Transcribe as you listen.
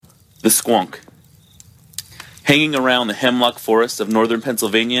The squonk. Hanging around the hemlock forest of northern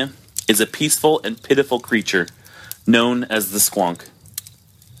Pennsylvania is a peaceful and pitiful creature known as the squonk.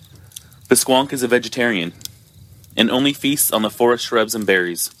 The squonk is a vegetarian and only feasts on the forest shrubs and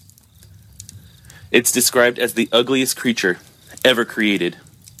berries. It's described as the ugliest creature ever created.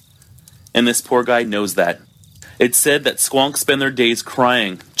 And this poor guy knows that. It's said that squonks spend their days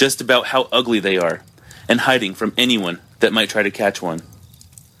crying just about how ugly they are and hiding from anyone that might try to catch one.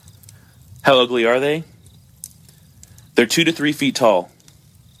 How ugly are they? They're 2 to 3 feet tall.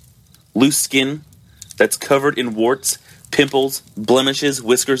 Loose skin that's covered in warts, pimples, blemishes,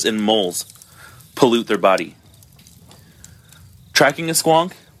 whiskers, and moles pollute their body. Tracking a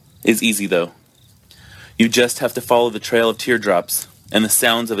squonk is easy though. You just have to follow the trail of teardrops and the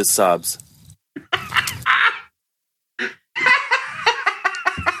sounds of his sobs.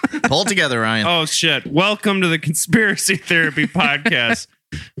 Pull it together, Ryan. Oh, shit. Welcome to the Conspiracy Therapy Podcast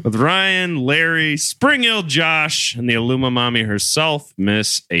with Ryan, Larry, Spring Hill Josh, and the Illuma Mommy herself,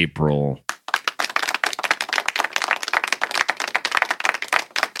 Miss April.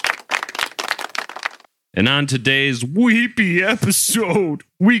 And on today's weepy episode,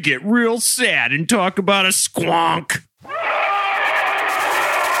 we get real sad and talk about a squonk.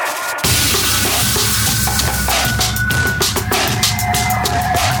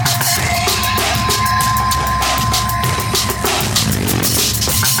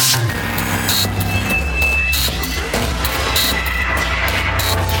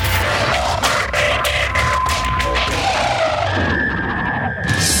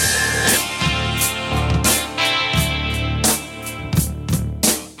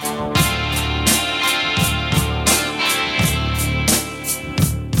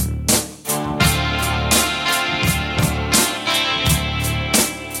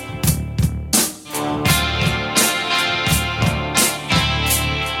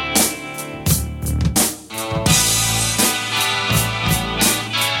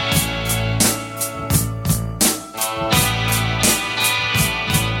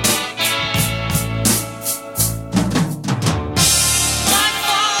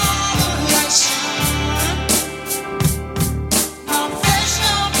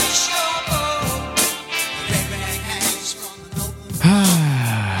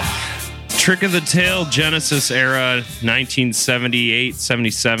 Trick of the Tail, Genesis era, 1978,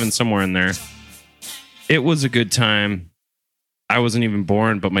 77, somewhere in there. It was a good time. I wasn't even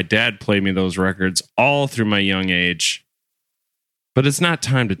born, but my dad played me those records all through my young age. But it's not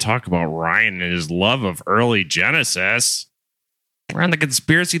time to talk about Ryan and his love of early Genesis. We're on the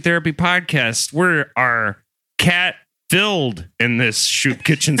Conspiracy Therapy Podcast. We are cat-filled in this Shoot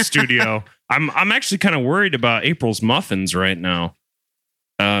Kitchen studio. I'm actually kind of worried about April's muffins right now.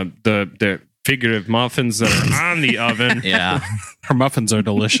 The figurative muffins that are on the oven. Yeah. Her muffins are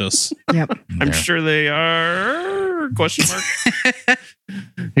delicious. Yep. I'm sure they are. Question mark.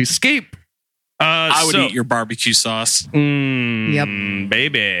 Escape. I would eat your barbecue sauce. Yep.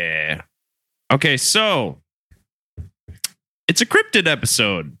 Baby. Okay, so it's a cryptid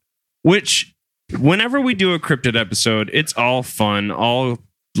episode, which whenever we do a cryptid episode, it's all fun, all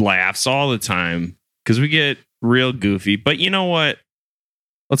laughs all the time because we get real goofy. But you know what?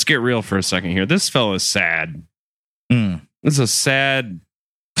 Let's get real for a second here. This fella's sad. This is a sad...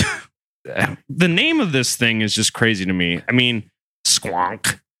 The name of this thing is just crazy to me. I mean,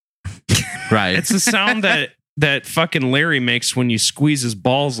 squonk. Right. It's the sound that fucking Larry makes when you squeeze his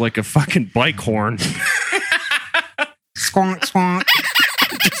balls like a fucking bike horn. Squonk, squonk.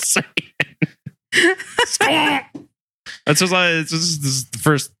 Just saying. Squonk. This is the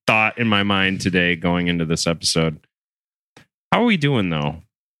first thought in my mind today going into this episode. How are we doing, though?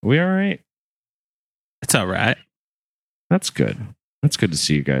 Are we all right? It's all right. That's good. That's good to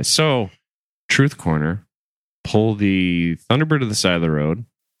see you guys. So, Truth Corner, pull the Thunderbird to the side of the road.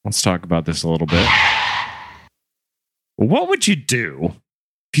 Let's talk about this a little bit. What would you do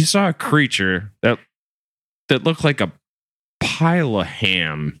if you saw a creature that looked like a pile of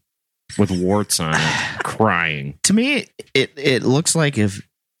ham with warts on it, crying? To me, it looks like if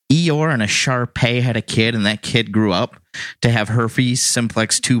Eeyore and a Shar-Pei had a kid and that kid grew up to have herpes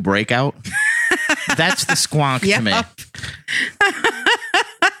simplex 2 breakout. That's the squonk to me.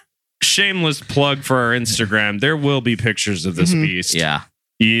 Shameless plug for our Instagram. There will be pictures of this beast. Yeah.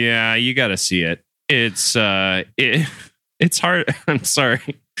 Yeah, you got to see it. It's it's hard. I'm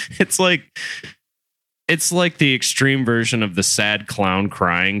sorry. It's like the extreme version of the sad clown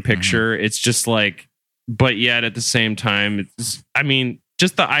crying picture. It's just like, but yet at the same time,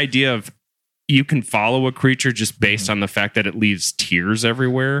 just the idea of you can follow a creature just based on the fact that it leaves tears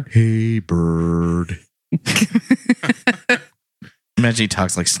everywhere. Hey, bird. Imagine he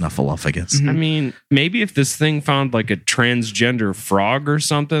talks like Snuffleupagus. I mean, maybe if this thing found like a transgender frog or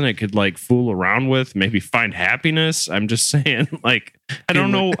something, it could like fool around with, maybe find happiness. I'm just saying, like, I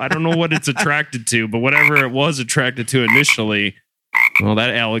don't know what it's attracted to, but whatever it was attracted to initially, well,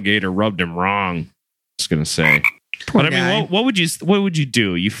 that alligator rubbed him wrong. I was gonna say. Poor But I guy. mean, what would you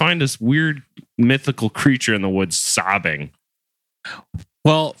do? You find this weird mythical creature in the woods sobbing.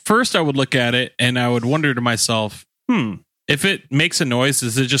 Well, first I would look at it and I would wonder to myself, if it makes a noise,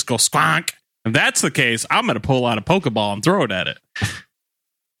 does it just go squonk? If that's the case, I'm going to pull out a Pokeball and throw it at it.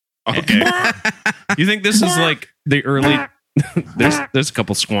 Okay. You think this is like the early there's a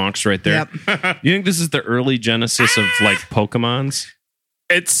couple squonks right there. Yep. You think this is the early genesis of like Pokemons?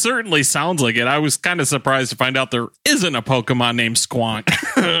 It certainly sounds like it. I was kind of surprised to find out there isn't a Pokemon named Squonk.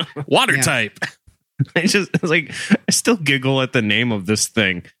 Water Yeah. type. I still giggle at the name of this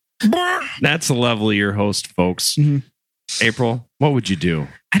thing. That's the level of your host, folks. Mhm. April, what would you do?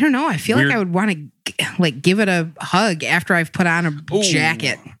 I don't know. I feel Weird. like I would want to like give it a hug after I've put on a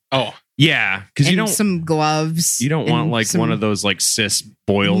jacket Oh, Yeah, because and you don't some gloves. you don't want and like some- one of those like cyst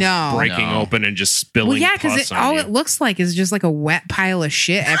boils No. breaking No. open and just spilling. Well, yeah, because pus on all you. it looks like is just like a wet pile of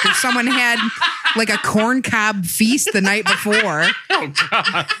shit after someone had like a corn cob feast the night before.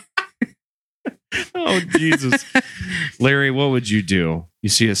 Oh, Jesus. Larry, what would you do? You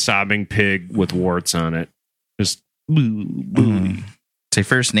see a sobbing pig with warts on it. Just boo, boo. Say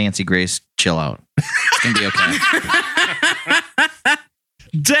first, Nancy Grace, chill out. It's going to be okay.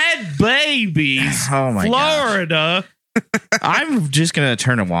 Dead babies. Oh, my Florida. I'm just going to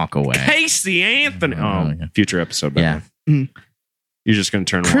turn and walk away. Casey Anthony. Oh, Oh, yeah. future episode. by Yeah. the way. You're just going to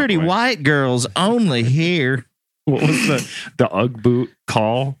turn and walk Pretty away. white girls only here. What was the Ugg boot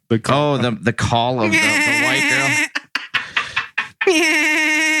call? The call. Oh, the call of the white girl.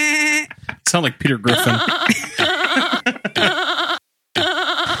 sound like Peter Griffin.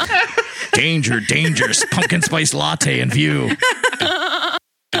 Danger, dangerous. Pumpkin spice latte in view.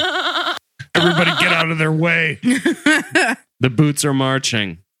 Everybody get out of their way. The boots are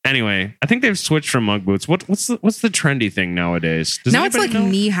marching. Anyway, I think they've switched from Ugg boots. What's the trendy thing nowadays? Does Now it's like anybody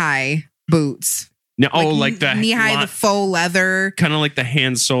know? knee-high boots. No, like the knee-high, the faux leather. kind of like the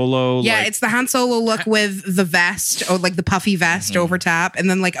Han Solo. Yeah, like, it's the Han Solo look with the vest, or like the puffy vest over top, and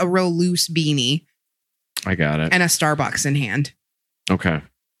then like a real loose beanie I got it. and a Starbucks in hand. Okay.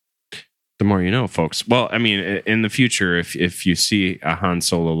 The more you know, folks. Well, I mean, in the future, if you see a Han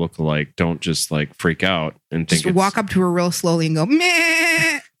Solo lookalike, don't just like freak out and think Just walk up to her real slowly and go,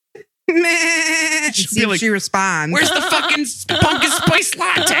 meh, meh, and She'll see be if like, she responds. "Where's the fucking pumpkin spice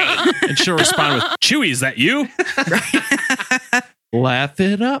latte?" And she'll respond with, Chewie, is that you? Laugh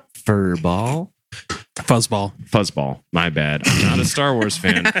it up, furball. Fuzzball. My bad. I'm not a Star Wars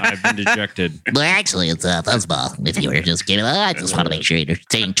fan. I've been dejected. Well, actually, it's Fuzzball. If you were just giving I just want to make sure you're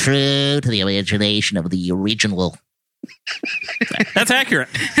staying true to the origination of the original. That's accurate.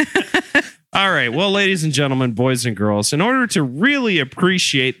 All right. Well, ladies and gentlemen, boys and girls, in order to really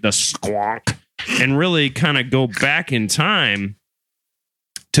appreciate the squonk and really kind of go back in time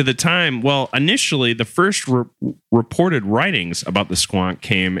to the time, well, initially, the first reported writings about the squonk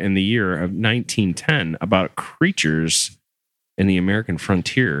came in the year of 1910 about creatures in the American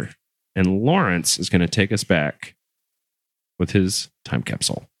frontier. And Lawrence is going to take us back with his time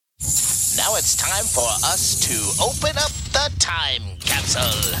capsule. Now it's time for us to open up the time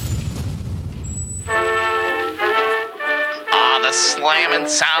capsule. The slamming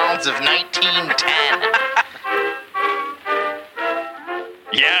sounds of 1910.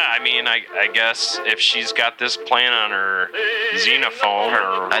 Yeah, I mean, I guess if she's got this playing on her xenophone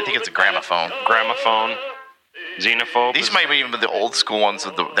or I think it's a gramophone. gramophone, xenophobe. These might be even the old school ones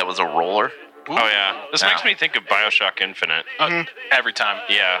with that was a roller. Oh yeah, this makes me think of BioShock Infinite. Every time.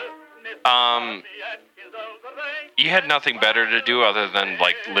 Yeah. You had nothing better to do other than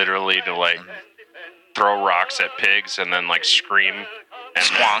like literally to like throw rocks at pigs and then like scream and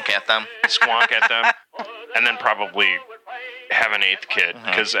Squonk at them. squonk at them, and then probably have an eighth kid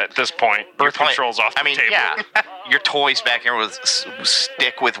because at this point your Birth height. control's off the I mean, table. yeah. Your toys back here was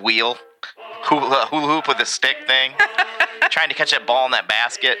stick with wheel, hula hoop with a stick thing. Trying to catch that ball in that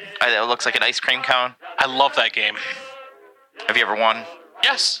basket. It looks like an ice cream cone. I love that game. Have you ever won?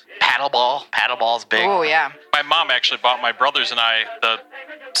 Yes. Paddleball. Paddleball's big. Oh, yeah. My mom actually bought my brothers and I the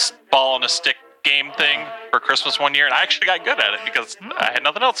ball and a stick game thing for Christmas one year, and I actually got good at it because I had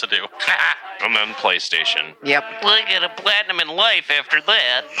nothing else to do. And then PlayStation. Yep. I get a platinum in life after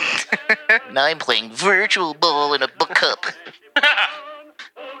that. Now I'm playing virtual ball in a book cup.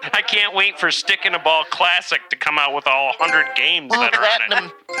 I can't wait for Stick in a Ball Classic to come out with all 100 games Blue that are on it.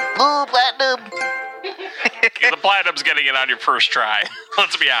 platinum. Blue platinum. The platinum's getting it on your first try.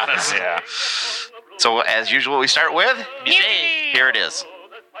 Let's be honest. Yeah. So, as usual, we start with Here it is.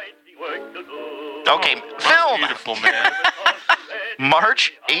 Okay, film. Beautiful, man.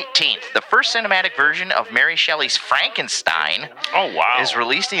 March 18th, the first cinematic version of Mary Shelley's Frankenstein Oh, wow. is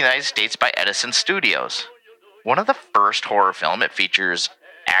released in the United States by Edison Studios. One of the first horror film, it features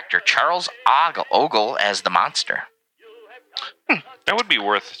actor Charles Ogle as the monster. That would be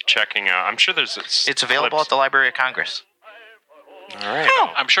worth checking out. I'm sure there's. It's available at the Library of Congress. All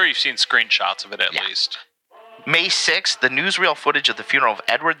right. I'm sure you've seen screenshots of it at least. May 6th, the newsreel footage of the funeral of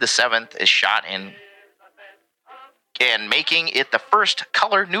Edward VII is shot in and making it the first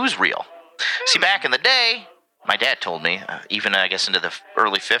color newsreel. See, back in the day, my dad told me, even I guess into the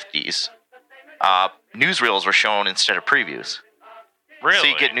early 50s, newsreels were shown instead of previews. Really? So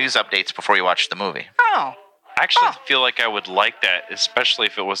you get news updates before you watch the movie. Oh. I actually feel like I would like that, especially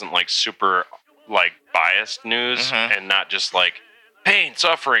if it wasn't like super like biased news and not just like pain,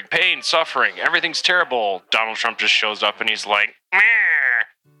 suffering, everything's terrible. Donald Trump just shows up and he's like, meh.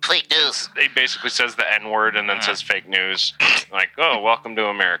 Fake news. He basically says the N-word and then says fake news. Like, oh, welcome to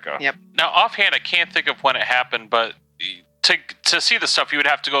America. Yep. Now, offhand, I can't think of when it happened, but to see the stuff, you would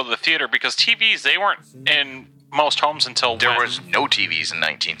have to go to the theater because TVs, they weren't in most homes until There when? was no TVs in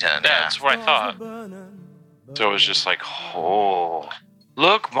 1910. That's what I thought. So it was just like, oh,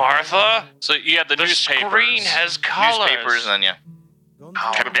 look, Martha. So you had the newspapers. Screen has colors. Newspapers and yeah.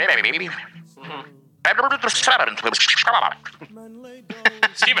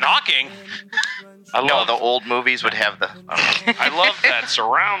 Stephen Hawking. No, the old movies would have the... I love that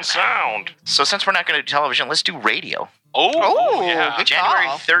surround sound. So since we're not going to do television, let's do radio. Oh, yeah. good January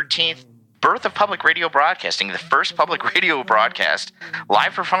call. 13th, birth of public radio broadcasting, the first public radio broadcast,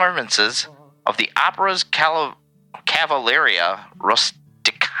 live performances of the opera's Cavalleria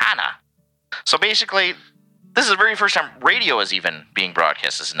Rusticana. So basically, this is the very first time radio is even being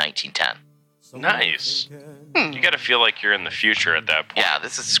broadcast. This is 1910. Nice. You got to feel like you're in the future at that point. Yeah,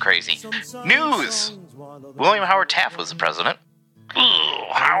 this is crazy. News! William Howard Taft was the president. Ugh,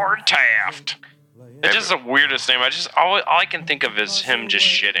 Howard Taft. It's just the weirdest name. All I can think of is him just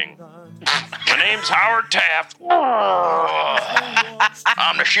shitting. My name's Howard Taft.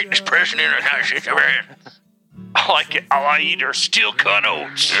 I'm the shittiest president in the United States ever had. All I eat are steel cut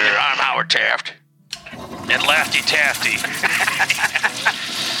oats. I'm Howard Taft. And Lafty Tafty.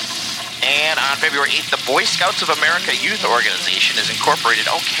 And on February 8th, the Boy Scouts of America Youth Organization is incorporated.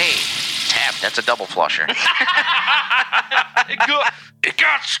 Okay, Taft, that's a double flusher. It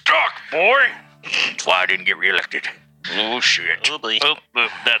got stuck, boy. That's why I didn't get reelected. Oh, shit.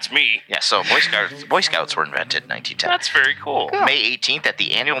 That's me. Yeah, so Boy Scouts were invented in 1910. That's very cool. May 18th, at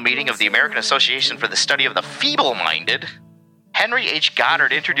the annual meeting of the American Association for the Study of the Feeble-Minded, Henry H.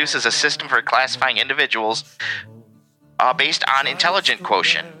 Goddard introduces a system for classifying individuals based on intelligence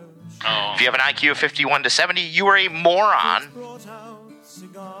quotient. Oh. If you have an IQ of 51 to 70, you are a moron.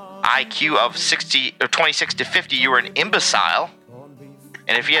 IQ of 26 to 50, you are an imbecile.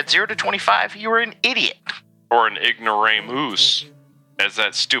 And if you had 0 to 25, you were an idiot. Or an ignoramus, as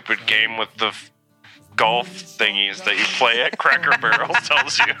that stupid game with the golf thingies that you play at Cracker Barrel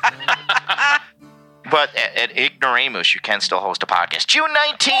tells you. But at Ignoramus, you can still host a podcast. June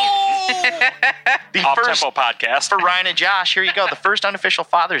 19th! The first Off-tempo podcast. for Ryan and Josh. Here you go. The first unofficial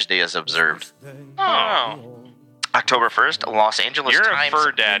Father's Day is observed. Oh. October 1st, Los Angeles You're Times. a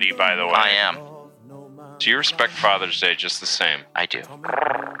fur daddy, by the way. I am. Do you respect Father's Day just the same? I do.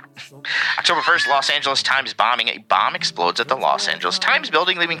 October 1st, Los Angeles Times bombing. A bomb explodes at the Los Angeles Times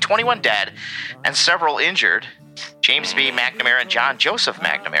building, leaving 21 dead and several injured. James B. McNamara and John Joseph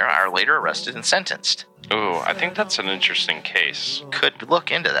McNamara are later arrested and sentenced. Ooh, I think that's an interesting case. Could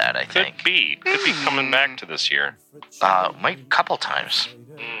look into that, I think. Could be coming back to this year. Might couple times.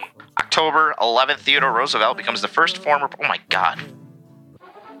 October 11th, Theodore Roosevelt becomes the first former... Oh, my God.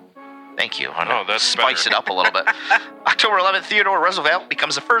 Thank you. I'm gonna that's spice better. it up a little bit. October 11th, Theodore Roosevelt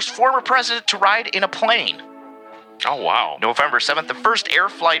becomes the first former president to ride in a plane. Oh, wow. November 7th, the first air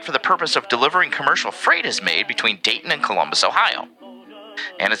flight for the purpose of delivering commercial freight is made between Dayton and Columbus, Ohio.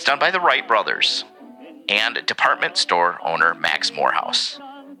 And it's done by the Wright brothers and department store owner Max Morehouse.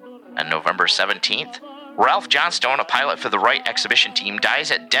 And November 17th, Ralph Johnstone, a pilot for the Wright exhibition team, dies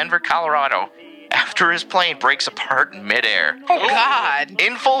at Denver, Colorado after his plane breaks apart in midair. Oh, God.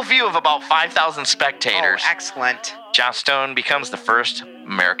 In full view of about 5,000 Oh, spectators, excellent. Johnstone becomes the first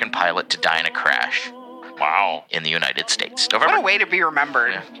American pilot to die in a crash Wow. in the United States. What a November. way to be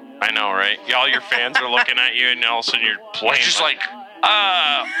remembered. Yeah. I know, right? All your fans are looking at you, and all of a sudden your plane's It's just like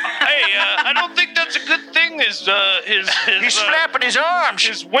I don't think that's a good thing. He's flapping his arms.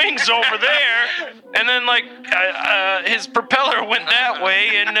 His wings over there, and then his propeller went that way,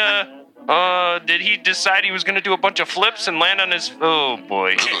 and did he decide he was going to do a bunch of flips and land on his? Oh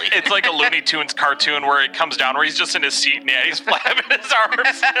boy! It's like a Looney Tunes cartoon where it comes down, where he's just in his seat and he's flapping his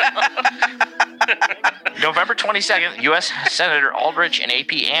arms. November 22nd, U.S. Senator Aldrich and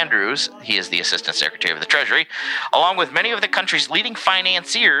A.P. Andrews, he is the Assistant Secretary of the Treasury, along with many of the country's leading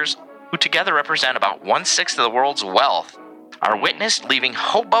financiers, who together represent about 1/6 of the world's wealth, are witnessed leaving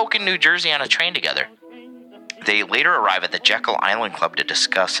Hoboken, New Jersey on a train together. They later arrive at the Jekyll Island Club to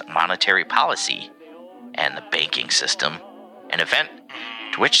discuss monetary policy and the banking system, an event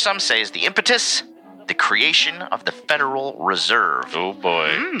to which some say is the impetus, the creation of the Federal Reserve. Oh boy.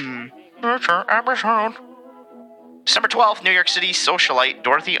 December 12th, New York City socialite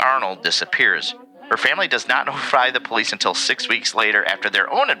Dorothy Arnold disappears. Her family does not notify the police until 6 weeks later after their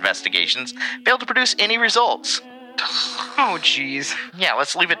own investigations failed to produce any results. Oh, jeez. Yeah,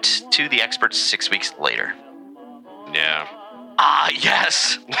 let's leave it to the experts 6 weeks later. Yeah. Ah,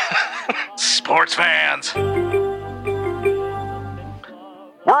 yes! Sports fans!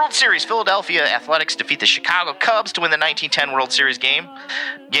 World Series, Philadelphia Athletics defeat the Chicago Cubs to win the 1910 World Series game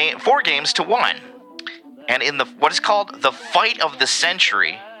 4-1. And in what is called the fight of the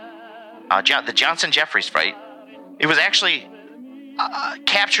century, the Johnson-Jeffries fight, it was actually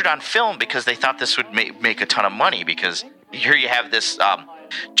captured on film because they thought this would make a ton of money, because here you have this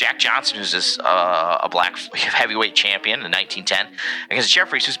Jack Johnson, who's a black heavyweight champion in 1910, against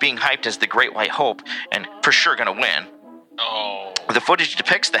Jeffries, who's being hyped as the Great White Hope and for sure going to win. Oh. The footage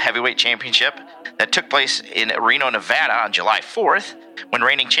depicts the heavyweight championship that took place in Reno, Nevada on July 4th, when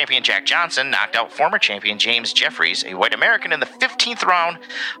reigning champion Jack Johnson knocked out former champion James Jeffries, a white American, in the 15th round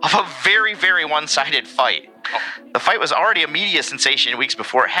of a very, very one-sided fight. The fight was already a media sensation weeks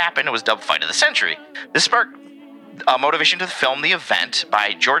before it happened. It was dubbed Fight of the Century. This sparked motivation to film the event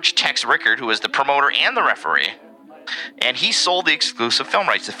by George Tex Rickard, who was the promoter and the referee, and he sold the exclusive film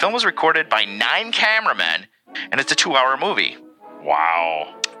rights. The film was recorded by 9 cameramen, and it's a 2-hour movie.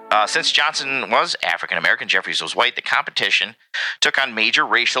 Wow. Since Johnson was African American, Jeffries was white, the competition took on major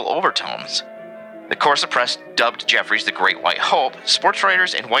racial overtones. The Corsa press dubbed Jeffries the Great White Hope. Sports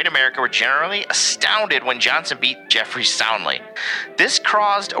writers in white America were generally astounded when Johnson beat Jeffries soundly. This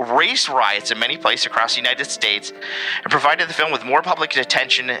caused race riots in many places across the United States and provided the film with more public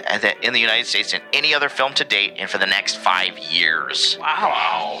attention in the United States than any other film to date, and for the next 5 years.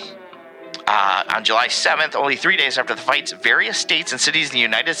 Wow. On July 7th, only 3 days after the fights, various states and cities in the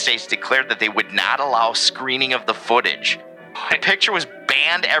United States declared that they would not allow screening of the footage. The picture was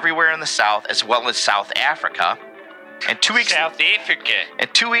banned everywhere in the South, as well as South Africa. And 2 weeks... South Africa.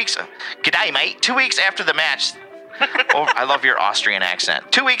 And 2 weeks... G'day, mate. 2 weeks after the match... I love your Austrian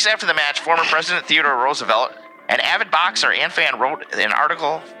accent. 2 weeks after the match, former President Theodore Roosevelt, an avid boxer and fan, wrote an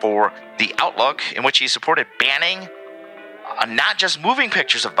article for The Outlook in which he supported banning not just moving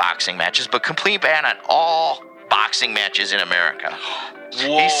pictures of boxing matches, but complete ban on all boxing matches in America.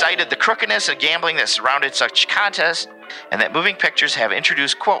 Whoa. He cited the crookedness and gambling that surrounded such contests, and that moving pictures have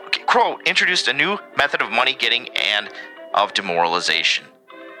introduced, quote, introduced a new method of money getting and of demoralization.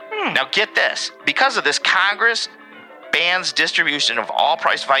 Now get this. Because of this, Congress bans distribution of all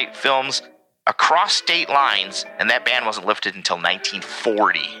prize fight films across state lines, and that ban wasn't lifted until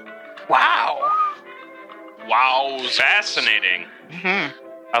 1940. Wow. Wow. Fascinating. Mm-hmm.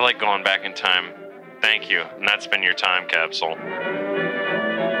 I like going back in time. Thank you. And that's been your time capsule.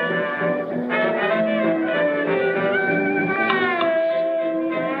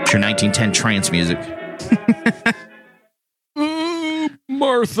 It's your 1910 trance music.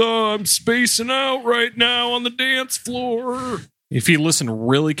 Martha, I'm spacing out right now on the dance floor. If you listen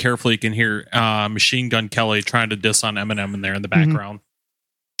really carefully, you can hear Machine Gun Kelly trying to diss on Eminem in there in the background.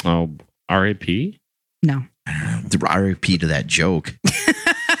 Oh, R.A.P.? No. The RIP to that joke.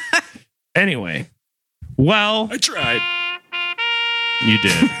 Anyway, well, I tried. You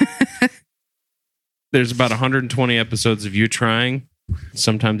did. There's about 120 episodes of you trying.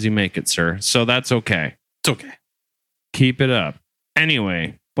 Sometimes you make it, sir. So that's okay. It's okay. Keep it up.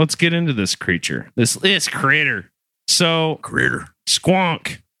 Anyway, let's get into this creature. This critter. So,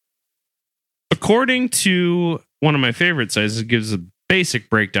 Squonk. According to one of my favorite sites, it gives a basic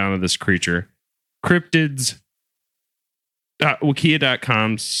breakdown of this creature. Cryptids.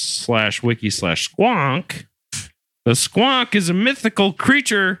 Wikia.com/wiki/squonk. The squonk is a mythical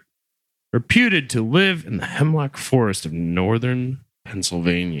creature reputed to live in the hemlock forest of northern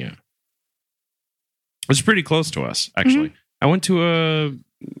Pennsylvania. It's pretty close to us, actually. I went to a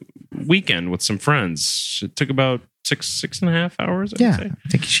weekend with some friends. It took about 6.5 hours. Yeah, I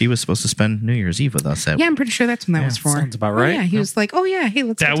think she was supposed to spend New Year's Eve with us. Yeah, I'm pretty sure that's when that was for. Sounds about right. Yeah, he was like, "Oh yeah, hey,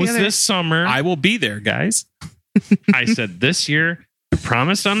 let's That get was together." this summer. I will be there, guys. I said this year, I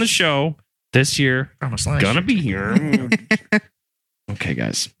promised on the show, this year, Promised last gonna year. be here. Okay,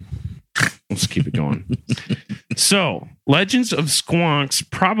 guys. Let's keep it going. So, legends of squonks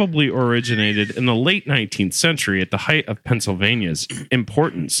probably originated in the late 19th century at the height of Pennsylvania's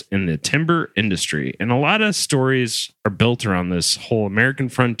importance in the timber industry. And a lot of stories are built around this whole American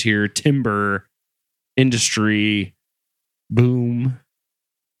frontier timber industry boom.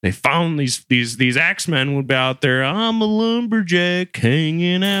 They found these axemen would be out there. I'm a lumberjack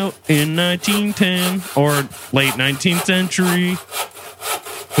hanging out in 1910 or late 19th century.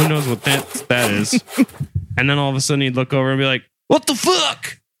 Who knows what that is? And then all of a sudden he'd look over and be like, "What the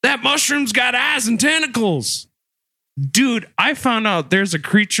fuck? That mushroom's got eyes and tentacles." Dude, I found out there's a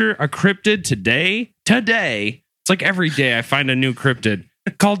cryptid today. It's like every day I find a new cryptid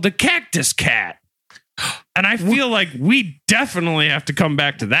called the cactus cat. And I feel like we definitely have to come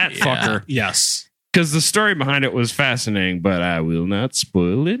back to that fucker. Yes. Because the story behind it was fascinating, but I will not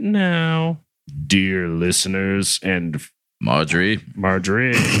spoil it now. Dear listeners and Marjorie.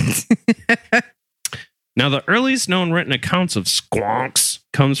 Now, the earliest known written accounts of squonks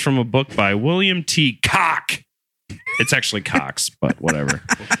comes from a book by William T. Cock. It's actually Cox, but whatever.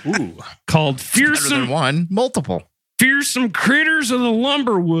 Ooh. Called Better than one, multiple. Fearsome Critters of the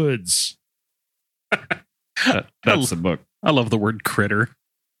Lumberwoods. That's the book. I love the word critter.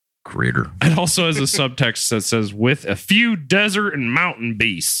 Critter. It also has a subtext that says, with a few desert and mountain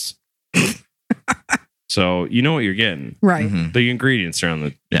beasts. So you know what you're getting. Right. Mhm. The ingredients are on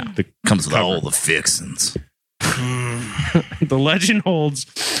the Comes with cover. all the fixins. The legend holds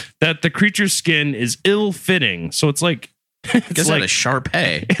that the creature's skin is ill-fitting. So it's like It's like a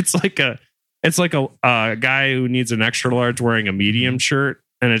Sharpay. it's like a guy who needs an extra large wearing a medium shirt,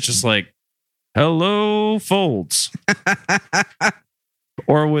 and it's just like, hello, folds.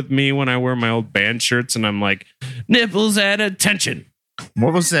 Or with me when I wear my old band shirts and I'm like, nipples at attention.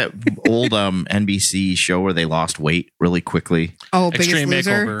 What was that old NBC show where they lost weight really quickly? Oh, Biggest Extreme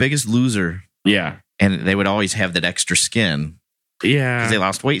Loser. Makeover. Biggest Loser. Yeah. And they would always have that extra skin Yeah. because they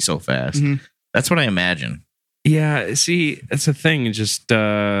lost weight so fast. Mhm. That's what I imagine. Yeah, see, it's a thing. Just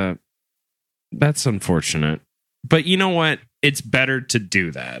that's unfortunate. But you know what? It's better to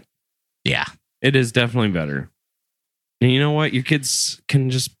do that. Yeah. It is definitely better. And you know what? Your kids can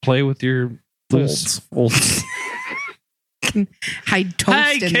just play with your loose folds. Hide toast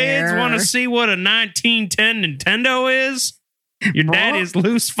Hey, in kids, there. want to see what a 1910 Nintendo is? Your Bro. daddy's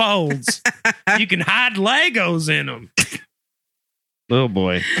loose folds. You can hide Legos in them. Oh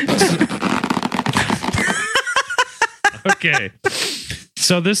boy. Okay.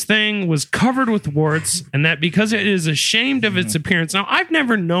 So this thing was covered with warts, and that because it is ashamed of its appearance. Now, I've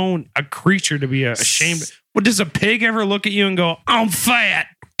never known a creature to be ashamed. Well, does a pig ever look at you and go, "I'm fat,"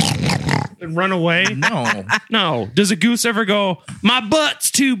 and run away? No. No. Does a goose ever go, "My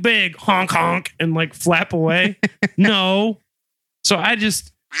butt's too big," honk honk, and like flap away? No. So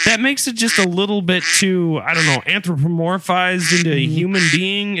that makes it just a little bit too, I don't know, anthropomorphized into a human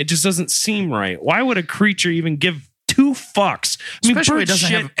being. It just doesn't seem right. Why would a creature even give two fucks? I mean, Especially it birds doesn't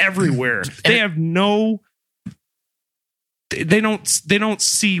shit have- everywhere. They have no. They don't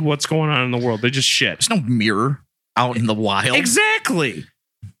see what's going on in the world. They just shit. There's no mirror out in the wild. Exactly.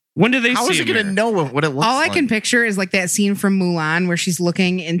 When do they How see is it a going to mirror? know what it looks All like? I can picture is like that scene from Mulan where she's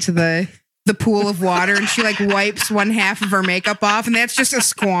looking into the pool of water and she like wipes one half of her makeup off, and that's just a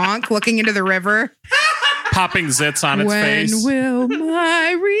squonk looking into the river. Popping zits on its When face. will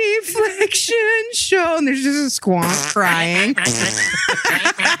my reflection show? And there's just a squonk crying.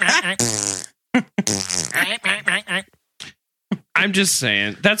 I'm just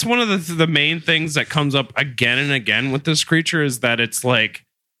saying that's one of the main things that comes up again and again with this creature is that it's like,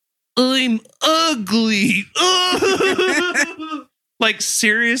 I'm ugly. Like,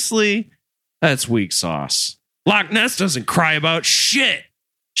 seriously, that's weak sauce. Loch Ness doesn't cry about shit.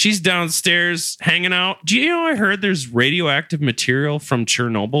 She's downstairs hanging out. Do you know I heard there's radioactive material from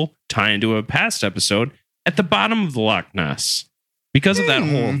Chernobyl tie into a past episode at the bottom of the Loch Ness because of that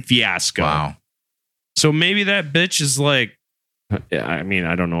whole fiasco. Wow. So maybe that bitch is like, I mean,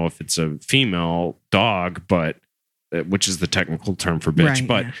 I don't know if it's a female dog, but which is the technical term for bitch, Right,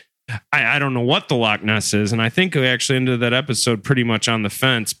 but I don't know what the Loch Ness is. And I think we actually ended that episode pretty much on the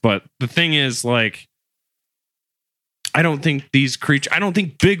fence. But the thing is, like, I don't think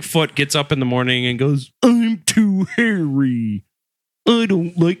Bigfoot gets up in the morning and goes, "I'm too hairy. I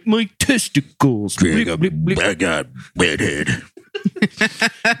don't like my testicles." Blip, blip, blip. got redhead.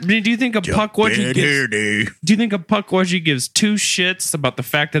 Do you think a Pukwudgie gives two shits about the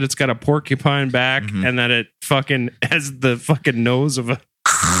fact that it's got a porcupine back and that it fucking has the fucking nose of a...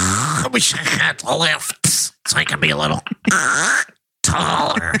 I wish I had lifts so I could be a little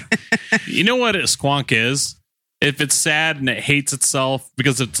taller. You know what a squonk is? If it's sad and it hates itself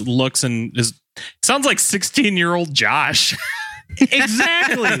because it looks and is... Sounds like 16-year-old Josh.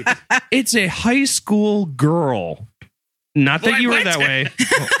 Exactly. It's a high school girl. Not that you were that way.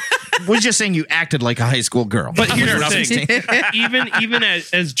 Was just saying you acted like a high school girl. But here's the thing. even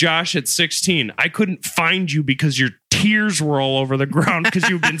as Josh at 16, I couldn't find you because your tears were all over the ground because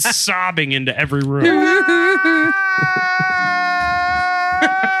you've been sobbing into every room.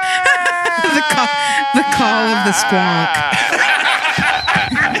 The call of the squonk.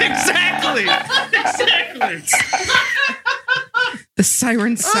 Exactly. The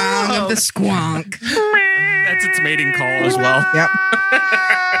siren song of the squonk. That's its mating call as well. Yep.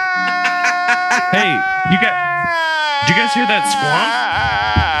 Hey, did you guys hear that squonk?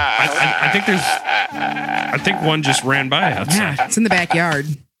 I think one just ran by outside. Yeah, it's in the backyard.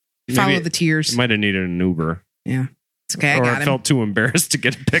 Follow Maybe the tears. It might have needed an Uber. Yeah. It's okay. I Or got I him. felt too embarrassed to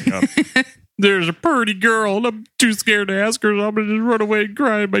get a pickup. There's a pretty girl, and I'm too scared to ask her, so I'm going to just run away and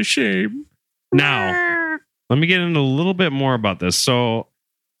cry in my shame. Now, let me get into a little bit more about this. So,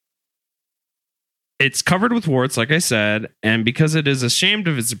 it's covered with warts, like I said, and because it is ashamed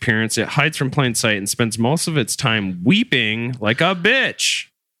of its appearance, it hides from plain sight and spends most of its time weeping like a bitch.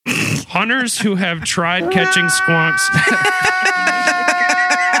 Hunters who have tried catching squonks.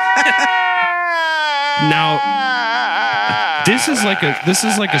 Now, this is like a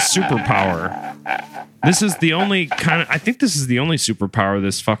superpower. This is the only I think this is the only superpower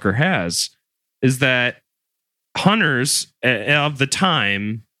this fucker has, is that hunters of the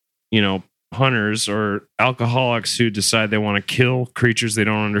time, hunters or alcoholics who decide they want to kill creatures they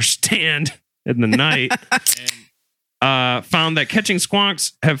don't understand in the night, found that catching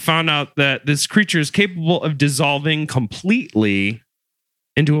squonks have found out that this creature is capable of dissolving completely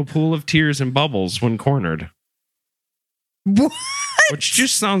into a pool of tears and bubbles when cornered. What? Which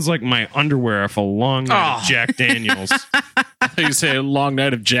just sounds like my underwear off a long night of Jack Daniels. You say a long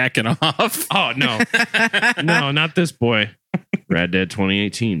night of jacking off. Oh, no. No, not this boy. Rad Dead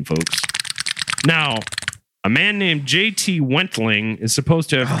 2018, folks. Now, a man named J.T. Wentling is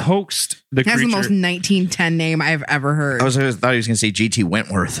supposed to have hoaxed the That's creature. the most 1910 name I've ever heard. I thought he was going to say GT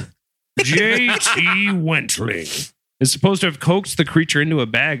Wentworth. J.T. Wentling is supposed to have coaxed the creature into a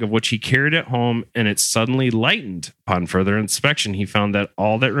bag of which he carried at home, and it suddenly lightened. Upon further inspection, he found that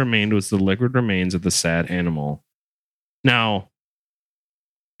all that remained was the liquid remains of the sad animal. Now,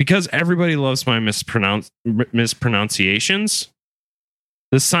 because everybody loves my mispronunciations,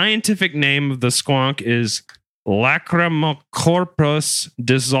 the scientific name of the squonk is Lacrimocorpus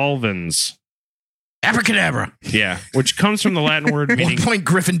dissolvens. Abracadabra. Yeah, which comes from the Latin word 1 meaning point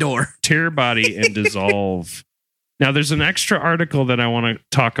Gryffindor. tear body and dissolve. Now, there's an extra article that I want to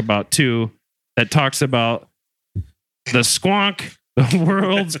talk about too that talks about the squonk, the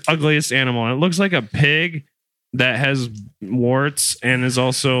world's ugliest animal. And it looks like a pig that has warts and is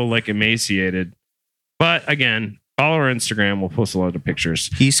also like emaciated. But again, follow our Instagram. We'll post a lot of pictures.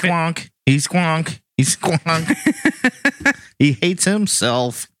 He's squonk. He's squonk. He's squonk. He hates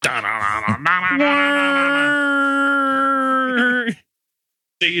himself.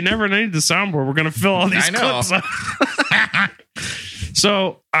 You never need the soundboard. We're going to fill all these I know. clips up.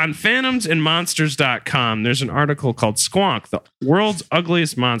 So on phantomsandmonsters.com, there's an article called Squonk, the world's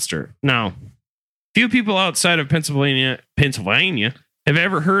ugliest monster. Now, few people outside of Pennsylvania have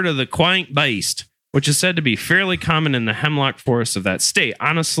ever heard of the Quaint Beast, which is said to be fairly common in the hemlock forests of that state.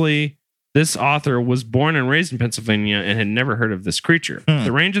 Honestly, this author was born and raised in Pennsylvania and had never heard of this creature.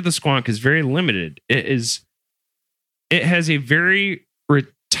 The range of the squonk is very limited. It has a very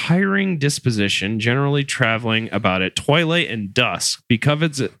retiring disposition, generally traveling about at twilight and dusk.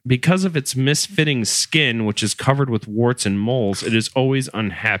 Because of its misfitting skin, which is covered with warts and moles, it is always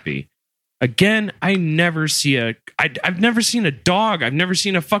unhappy. Again, I've never seen a dog. I've never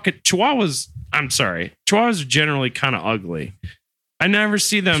seen a fucking Chihuahuas. I'm sorry. Chihuahuas are generally kind of ugly. I never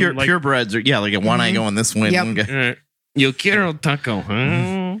see them purebreds are like a one eye going this way. Yep. Yo quiero taco,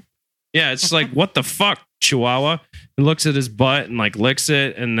 huh? Yeah, it's like, what the fuck, Chihuahua? He looks at his butt and like licks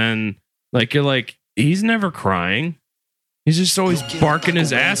it, and then you're like, he's never crying. He's just always barking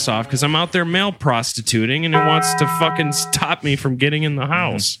his ass off because I'm out there male prostituting and he wants to fucking stop me from getting in the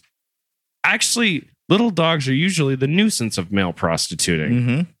house. Actually, little dogs are usually the nuisance of male prostituting.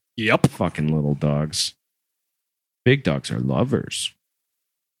 Mm-hmm. Yep. Fucking little dogs. Big dogs are lovers.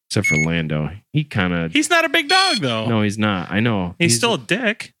 Except for Lando. He kind of... He's not a big dog, though. No, he's not. I know. He's still a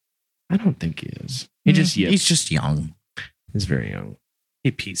dick. I don't think he is. He just yips. He's just young. He's very young.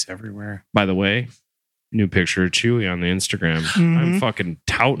 He pees everywhere. By the way, new picture of Chewie on the Instagram. I'm fucking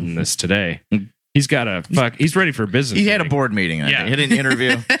touting this today. He's got a fuck. He's ready for business. He had a board meeting. Yeah. He had an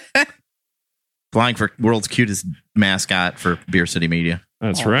interview. Applying for world's cutest mascot for Beer City Media.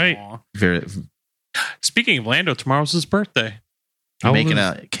 That's right. Aw. Very Speaking of Lando, tomorrow's his birthday. making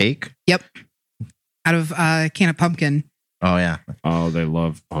a cake. Yep. Out of a can of pumpkin. Oh yeah, Oh, they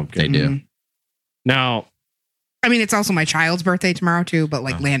love they pumpkin. do. Mhm. Now, I mean, it's also my child's birthday tomorrow too, but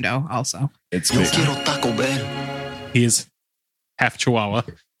like Lando also. it's big. He is half Chihuahua.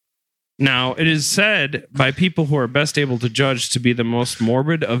 Now, it is said by people who are best able to judge to be the most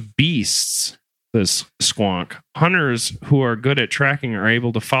morbid of beasts, this squonk. Hunters who are good at tracking are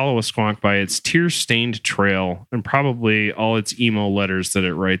able to follow a squonk by its tear-stained trail and probably all its emo letters that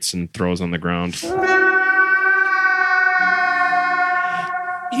it writes and throws on the ground.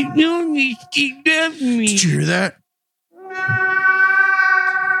 You know me, you love me. Did you hear that?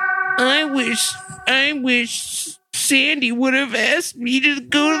 I wish Sandy would have asked me to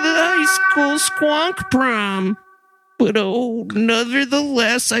go to the high school squonk prom. But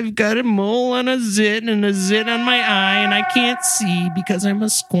nevertheless, I've got a mole on a zit and a zit on my eye, and I can't see because I'm a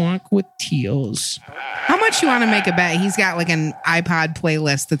squonk with teals. How much you want to make a bet? He's got like an iPod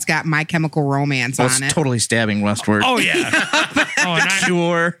playlist that's got My Chemical Romance Oh, on it's it. totally stabbing westward. Oh, yeah. Oh, and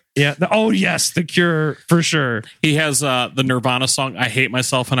Sure. yeah. Oh, yes. The Cure, for sure. He has the Nirvana song, I Hate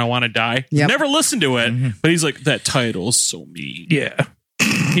Myself and I Want to Die. Yep. Never listened to it, but he's like, that title's so mean. Yeah.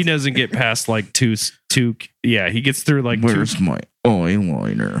 He doesn't get past like two. Yeah, he gets through like Where's my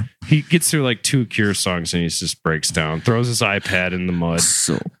eyeliner? He gets through like 2 Cure songs and he just breaks down, throws his iPad in the mud.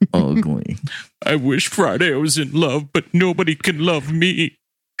 So ugly. I wish Friday I was in love, but nobody can love me.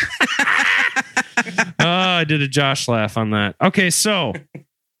 I did a Josh laugh on that. Okay, so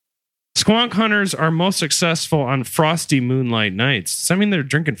squonk hunters are most successful on frosty moonlight nights. Does that mean they're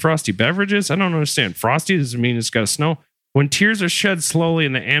drinking frosty beverages? I don't understand. Frosty doesn't mean it's got to snow. When tears are shed slowly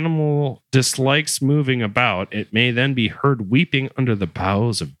and the animal dislikes moving about, it may then be heard weeping under the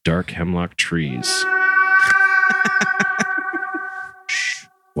boughs of dark hemlock trees. Shh,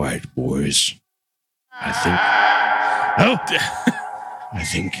 quiet, boys. I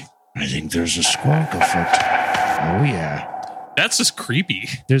think there's a squonk afoot. Oh yeah. That's just creepy.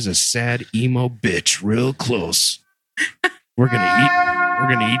 There's a sad emo bitch real close. We're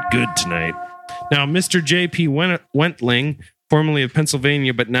gonna eat good tonight. Now, Mr. J.P. Wentling, formerly of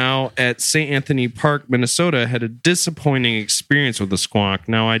Pennsylvania, but now at St. Anthony Park, Minnesota, had a disappointing experience with the squonk.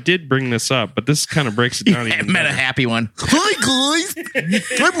 Now, I did bring this up, but this kind of breaks it down even Met a better. happy one. Hi guys.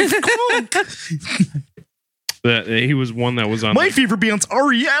 I'm a squonk. That he was one that was on. My favorite band's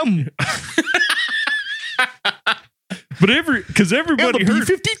REM. But because everybody And the heard.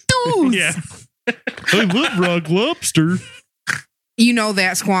 B-52s. Yeah. I love Rock Lobster. You know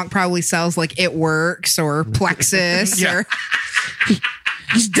that squonk probably sells like It Works or Plexus or.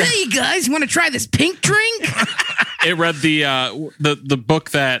 Hey guys, want to try this pink drink? It read the book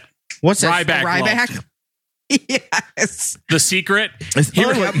that What's that? Ryback loved. Ryback. Yes. The Secret.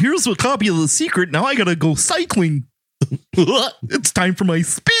 Here's a copy of The Secret. Now I gotta go cycling. It's time for my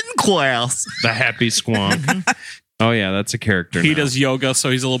spin class. The happy squonk. Oh, yeah, that's a character. He now. does yoga,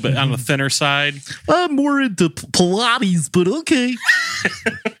 so he's a little bit on the thinner side. I'm more into Pilates, but okay.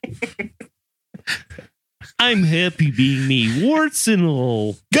 I'm happy being me, warts and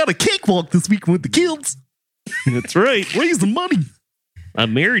all. Got a cakewalk this week with the kids. That's right. Raise the money.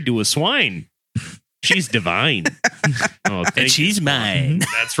 I'm married to a swine. She's divine. Oh, And she's mine.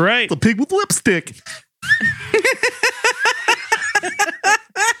 That's right. The pig with lipstick.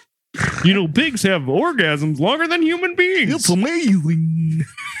 You know, pigs have orgasms longer than human beings. It's amazing.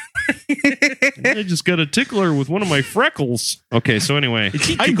 I just got a tickler with one of my freckles. Okay, so anyway.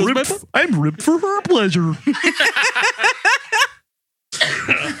 I'm ripped for her pleasure.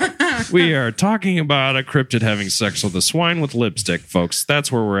 We are talking about a cryptid having sex with a swine with lipstick, folks. That's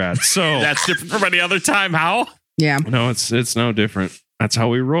where we're at. So That's different from any other time. How? Yeah. no, it's no different. That's how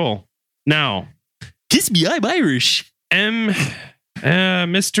we roll. Now, Kiss me, I'm Irish.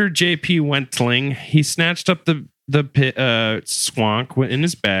 Mr. J.P. Wentling, he snatched up the squonk in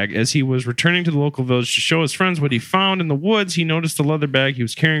his bag as he was returning to the local village to show his friends what he found in the woods. He noticed the leather bag he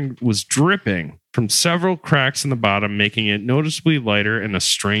was carrying was dripping from several cracks in the bottom, making it noticeably lighter and a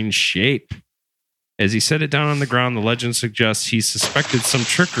strange shape. As he set it down on the ground, the legend suggests he suspected some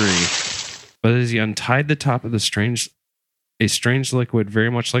trickery, but as he untied the top of a strange liquid,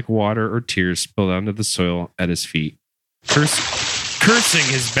 very much like water or tears, spilled onto the soil at his feet.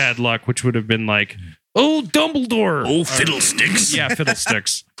 cursing his bad luck, which would have been like, "Oh, Dumbledore! Oh, fiddlesticks. Yeah,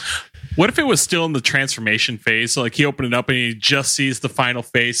 fiddlesticks." What if it was still in the transformation phase? So like he opened it up and he just sees the final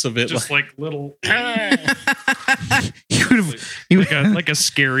face of it. Just like little, like a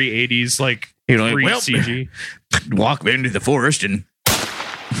scary 80s like You're like, free well, CG. Walk into the forest and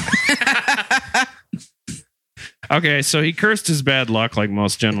Okay, so he cursed his bad luck like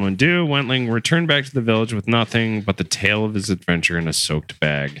most gentlemen do. Wentling returned back to the village with nothing but the tale of his adventure in a soaked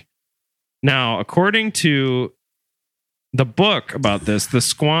bag. Now, according to the book about this, the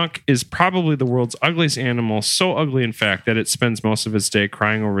squonk is probably the world's ugliest animal, so ugly, in fact, that it spends most of its day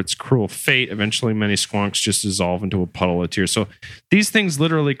crying over its cruel fate. Eventually, many squonks just dissolve into a puddle of tears. So these things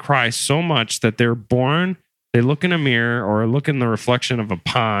literally cry so much that they're born, they look in a mirror or look in the reflection of a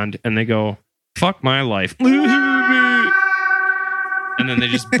pond, and they go, "Fuck my life." And then they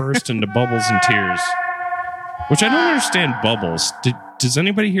just burst into bubbles and tears. Which I don't understand bubbles. Does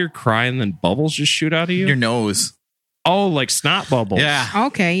anybody here cry and then bubbles just shoot out of you? your nose. Oh, like snot bubbles. Yeah.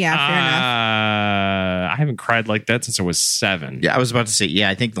 Okay, yeah, fair enough. I haven't cried like that since I was 7. Yeah, I was about to say,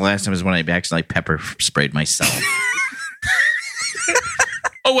 I think the last time was when I accidentally pepper sprayed myself.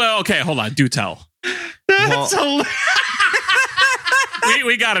 Oh, well, okay, hold on. Do tell. That's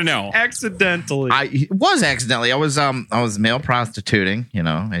We got to know. accidentally. I was accidentally. I was male prostituting,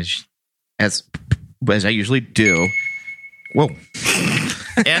 as I usually do. Whoa.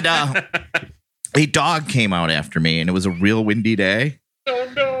 And a dog came out after me, and it was a real windy day. Oh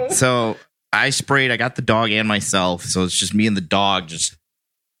no. So I got the dog and myself, so it's just me and the dog just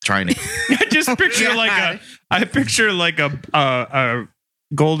trying to I just picture I picture like a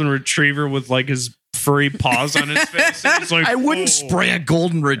golden retriever with like his furry paws on his face. And he's like, I wouldn't spray a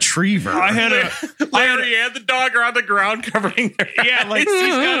golden retriever. Larry and the dog are on the ground covering their Yeah, like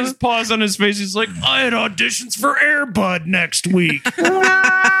he's got his paws on his face. He's like, "I had auditions for Air Bud next week."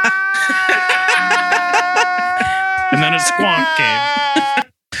 And then a squonk came.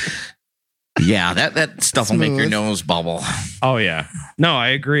 Yeah, that stuff will make your nose bubble. Oh yeah, no, I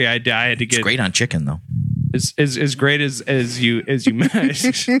agree. I had to It's get great on chicken though. as great as you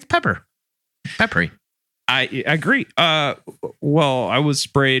mentioned. It's peppery. I agree. Well, I was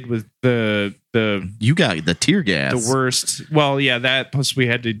sprayed with the You got the tear gas. the worst. Well, yeah, that plus we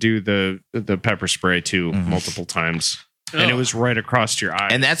had to do the pepper spray too multiple times, and it was right across your eye.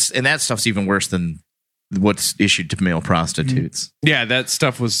 and that stuff's even worse than what's issued to male prostitutes. Yeah, that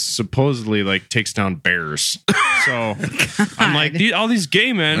stuff was supposedly like takes down bears. So I'm like, all these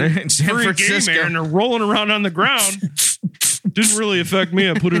gay men, San furry gay Francisco. men, are rolling around on the ground. Didn't really affect me.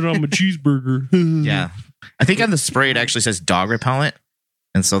 I put it on my cheeseburger. Yeah. I think on the spray it actually says dog repellent.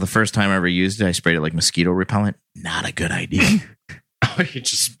 And so the first time I ever used it, I sprayed it like mosquito repellent. Not a good idea. Oh, you're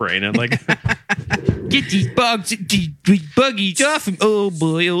just spraying it like, get these buggies off him. Oh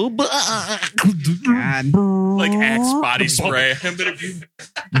boy, oh boy. God. like Axe body spray. Be an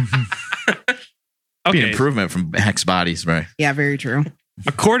Okay, improvement from Axe body spray. Yeah, very true.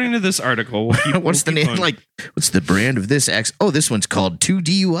 according to this article, What's the name? going. What's the brand of this Axe? Oh, this one's called 2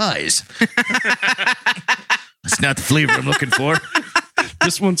 DUIs. That's not the flavor I'm looking for.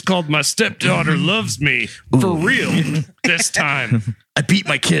 This one's called My Stepdaughter Loves Me. For real this time. I beat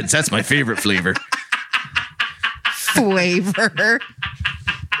my kids. That's my favorite flavor. Flavor.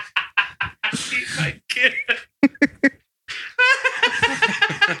 My kid.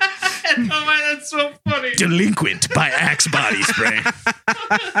 Oh man, that's so funny. Delinquent by Axe body spray.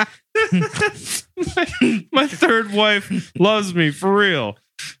 My third wife loves me for real.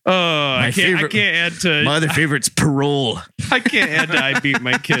 I can't add to My other favorite's parole. I can't add to I beat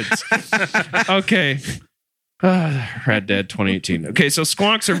my kids. Okay. Rad Dad 2018. Okay, so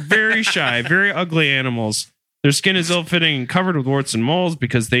squonks are very shy, very ugly animals. Their skin is ill-fitting and covered with warts and moles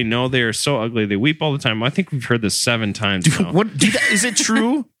because they know they are so ugly. They weep all the time. I think we've heard this 7 times now. Is it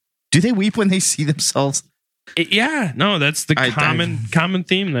true? Do they weep when they see themselves? Yeah, no, that's the common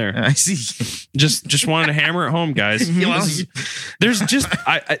theme there. I see. Just wanted to hammer it home, guys. There's just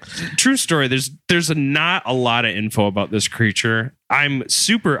true story. There's not a lot of info about this creature. I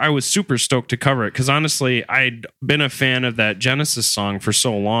was super stoked to cover it because honestly, I'd been a fan of that Genesis song for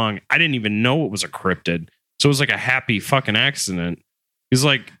so long. I didn't even know it was a cryptid. So it was like a happy fucking accident. He's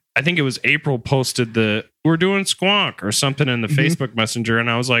like, I think it was April posted we're doing squonk or something in the Facebook Messenger,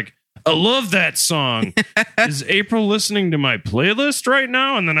 and I was like, I love that song. Is April listening to my playlist right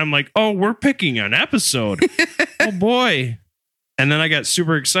now? And then I'm like, oh, we're picking an episode. Oh boy. And then I got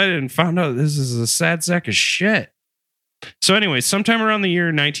super excited and found out this is a sad sack of shit. So anyway, sometime around the year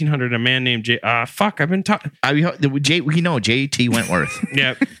 1900, a man named I've been talking. We know J.T. Wentworth.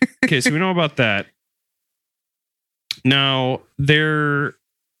 Yeah. Okay, so we know about that. Now,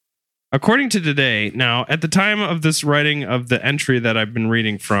 according to today, now at the time of this writing of the entry that I've been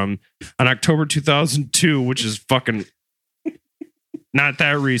reading from on October 2002, which is fucking not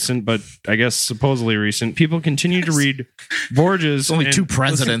that recent, but I guess supposedly recent, people continue to read Borges. It's only and 2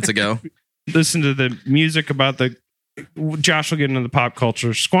 presidents ago. listen to the music about the. Josh will get into the pop culture.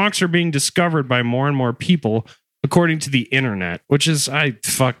 Squonks are being discovered by more and more people, according to the internet, which is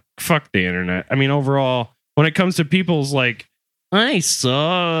fuck the internet. I mean, overall, when it comes to people's like, I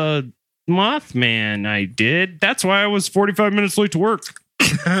saw Mothman, I did. That's why I was 45 minutes late to work.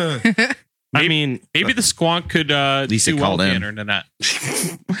 I mean, maybe the squonk could least it do well called on the in. internet.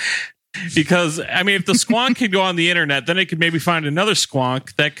 Because I mean, if the squonk could go on the internet, then it could maybe find another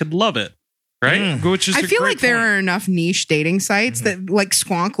squonk that could love it, right? which is I a feel great like there point. are enough niche dating sites that like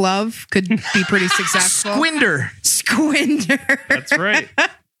Squonk Love could be pretty successful. Squinder. Squinder. That's right.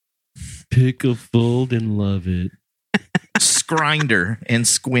 Pick a fold and love it. Scrinder and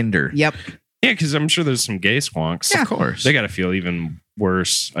Squinder. Yep. Yeah, because I'm sure there's some gay squonks. Of course. They got to feel even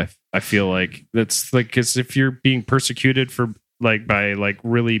worse. I feel like that's like, because if you're being persecuted for by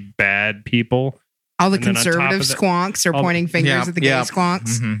really bad people, All the And then on top conservative of that- squonks are pointing fingers at the gay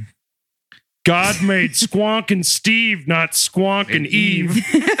squonks. Mhm. God made Squonk and Steve, not Squonk and Eve.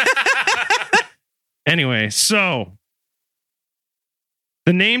 Anyway, so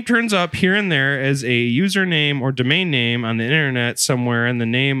the name turns up here and there as a username or domain name on the internet somewhere in the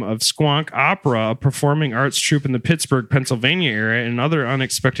name of Squonk Opera, a performing arts troupe in the Pittsburgh, Pennsylvania area, and other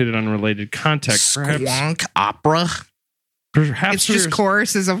unexpected and unrelated contexts. Squonk Opera. Perhaps It's just there's-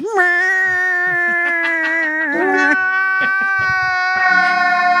 choruses of.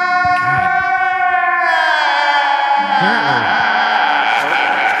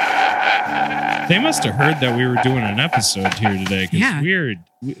 They must have heard that we were doing an episode here today. Yeah.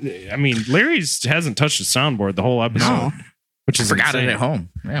 I mean, Larry's hasn't touched the soundboard the whole episode, No. which is Forgot insane. it at home.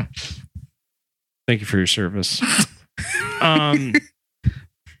 Yeah. Thank you for your service. Now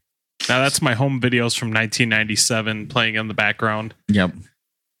that's my home videos from 1997 playing in the background, Yep.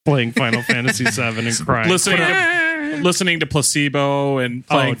 Playing Final Fantasy VII and crying. listening to Placebo and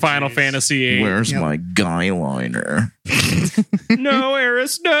playing Oh, Final geez. Fantasy VIII. Where's Yep. my guy liner? No,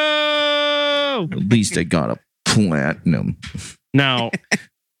 Eris, no. At least I got a platinum. Now,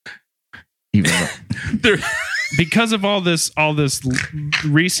 Even though, because of all this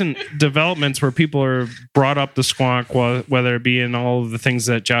recent developments where people are brought up the squonk, whether it be in all of the things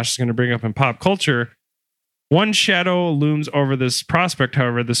that Josh is going to bring up in pop culture, one shadow looms over this prospect.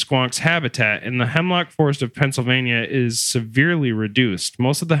 However, the squonk's habitat in the hemlock forest of Pennsylvania is severely reduced.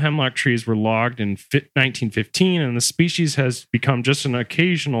 Most of the hemlock trees were logged in 1915, and the species has become just an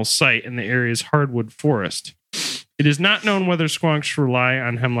occasional sight in the area's hardwood forest. It is not known whether squonks rely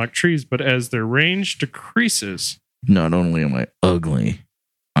on hemlock trees, but as their range decreases, not only am I ugly,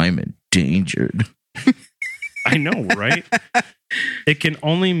 I'm endangered. I know, right? It can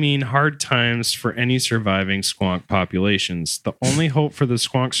only mean hard times for any surviving squonk populations. The only hope for the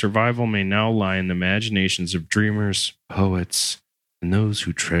squonk survival may now lie in the imaginations of dreamers, poets, and those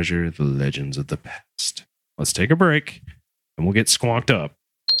who treasure the legends of the past. Let's take a break, and we'll get squonked up.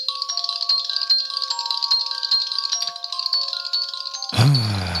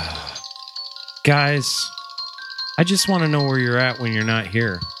 Guys, I just want to know where you're at when you're not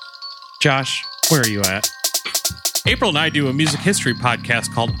here. Josh, where are you at? April and I do a music history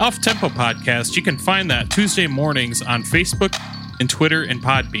podcast called Off Tempo Podcast. You can find that Tuesday mornings on Facebook and Twitter and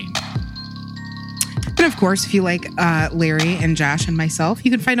Podbean. And of course, if you like Larry and Josh and myself, you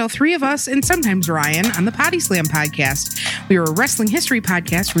can find all three of us and sometimes Ryan on the Potty Slam podcast. We are a wrestling history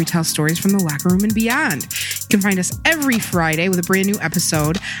podcast where we tell stories from the locker room and beyond. You can find us every Friday with a brand new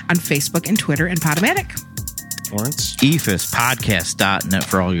episode on Facebook and Twitter and Podomatic. Lawrence? EFISpodcast.net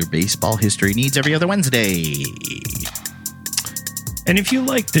for all your baseball history needs every other Wednesday. And if you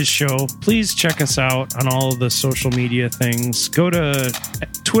like this show, please check us out on all of the social media things. Go to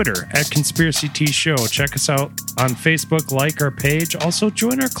Twitter at Conspiracy T Show. Check us out on Facebook, like our page. Also,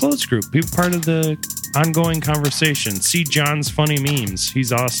 join our closed group. Be part of the ongoing conversation. See John's funny memes.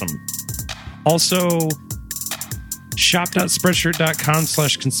 He's awesome. Also,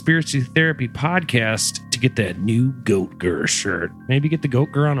 shop.spreadshirt.com/conspiracy therapy podcast to get that new Goat Gur shirt. Maybe get the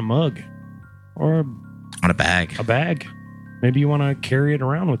Goat Gur on a mug or On a bag. a bag. Maybe you want to carry it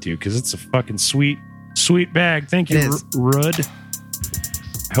around with you because it's a fucking sweet bag. Thank you, It is. Rud.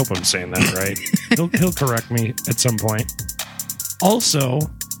 I hope I'm saying that right. He'll correct me at some point. Also,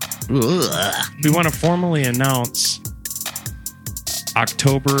 Ugh. we want to formally announce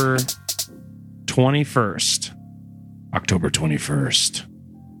October 21st. October 21st.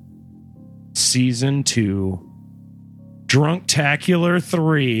 Season 2 Drunktacular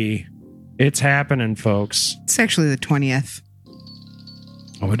 3. It's happening, folks. It's actually the 20th.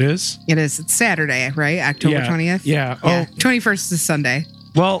 Oh, it is? It is. It's Saturday, right? October 20th? Yeah. Yeah. 21st is Sunday.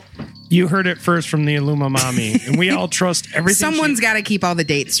 Well, you heard it first from the Illuma Mommy, and we all trust everything. Someone's got to keep all the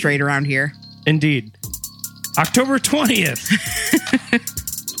dates straight around here. Indeed. October 20th.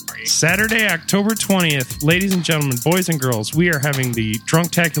 Saturday, October 20th. Ladies and gentlemen, boys and girls, we are having the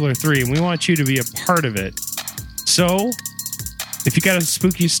Drunktacular 3, and we want you to be a part of it. So, if you got a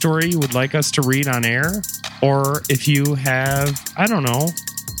spooky story you would like us to read on air, or if you have, I don't know,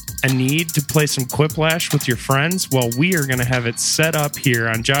 a need to play some Quiplash with your friends, well, we are going to have it set up here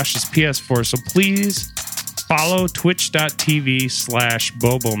on Josh's PS4. So please follow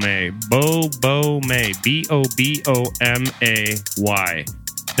twitch.tv/Bobomay. Bobomay. Bobomay.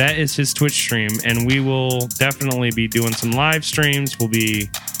 That is his Twitch stream, and we will definitely be doing some live streams. We'll be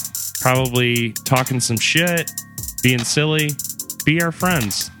probably talking some shit, being silly. Be our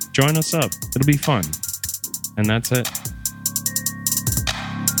friends. Join us up. It'll be fun. And that's it.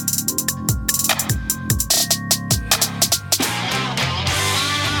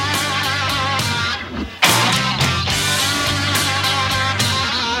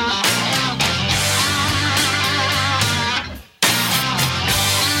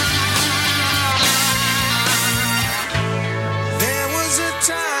 There was a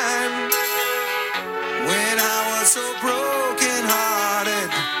time when I was so broken hearted.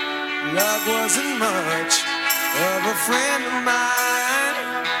 Love wasn't much of a friend of mine.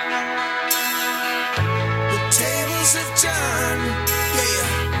 The tables have turned, yeah.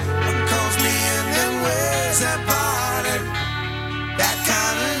 Cause me and them ways have parted. That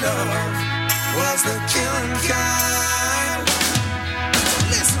kind of love was the killing kind.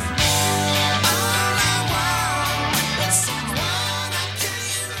 Listen, all I want is someone I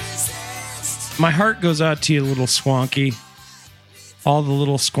can't resist. My heart goes out to you, little squonky. All the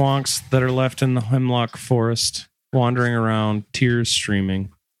little squonks that are left in the hemlock forest, wandering around, tears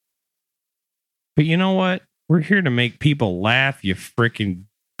streaming. But you know what? We're here to make people laugh, you freaking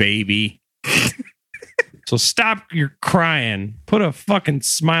baby. So stop your crying. Put a fucking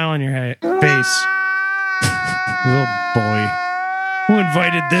smile on your face. Little boy. Who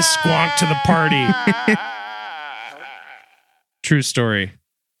invited this squonk to the party? True story.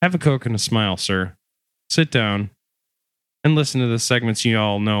 Have a Coke and a smile, sir. Sit down and listen to the segments you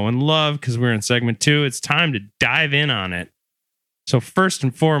all know and love, because we're in segment 2. It's time to dive in on it. So first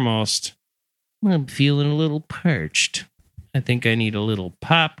and foremost, I'm feeling a little parched. I think I need a little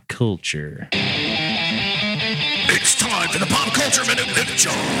pop culture. It's time for the Pop Culture Minute with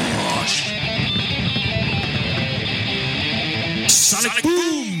Josh. Sonic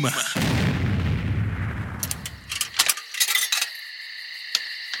Boom!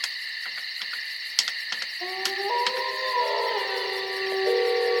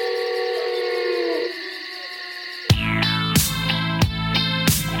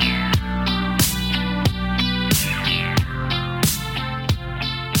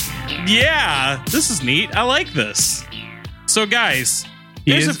 Yeah, this is neat. I like this. So, guys,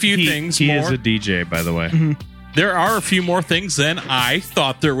 there's a few things He more. is a DJ, by the way. There are a few more things than I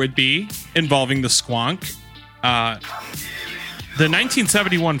thought there would be involving the squonk. The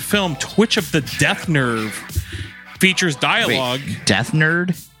 1971 film Twitch of the Death Nerve features dialogue. Wait, Death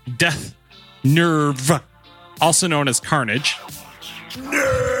Nerd? Death Nerve, also known as Carnage.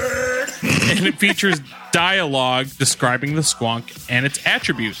 And it features dialogue describing the squonk and its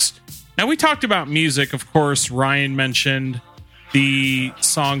attributes. Now, we talked about music. Of course, Ryan mentioned the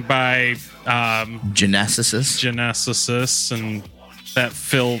song by Genesis. and that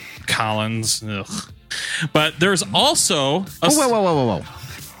Phil Collins. Ugh. But there's also Whoa.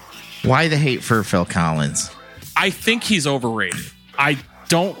 Why the hate for Phil Collins? I think he's overrated. I'm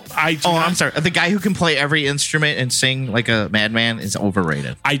sorry. The guy who can play every instrument and sing like a madman is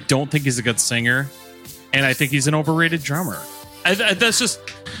overrated. I don't think he's a good singer, and I think he's an overrated drummer. That's just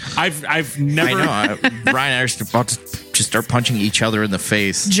I've never. I know. Ryan and I are about to just start punching each other in the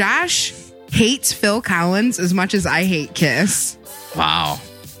face. Josh hates Phil Collins as much as I hate Kiss. Wow.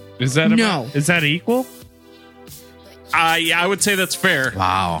 Is that No. Is that equal? Yeah, I would say that's fair.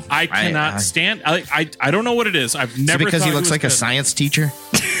 Wow. I cannot stand. I don't know what it is. I've never because thought he looks was like a good. science teacher.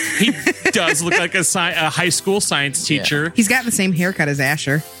 He does look like a high school science teacher. He's got the same haircut as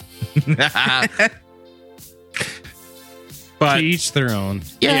Asher. But To each their own.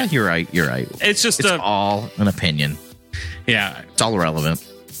 Yeah, you're right. it's just It's all an opinion. yeah. It's all irrelevant.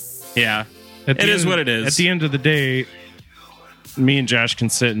 Yeah. At the It is end- what it is. At the end of the day, me and Josh can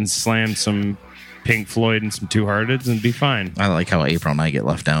sit and slam some Pink Floyd and some Two Hearteds and be fine. I like how April and I get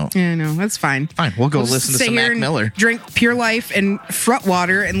left out. Yeah, no, that's fine. Fine, we'll go We'll listen to sit some here Mac and Miller. Drink Pure Life and Frut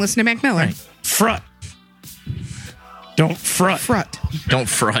water and listen to Mac Miller. Right. Frut. Don't frut. Frut. Don't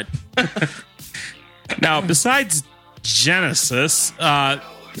front. Now, besides Genesis,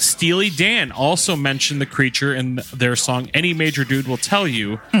 Steely Dan also mentioned the creature in their song Any Major Dude Will Tell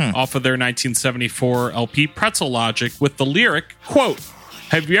You off of their 1974 LP Pretzel Logic with the lyric, quote,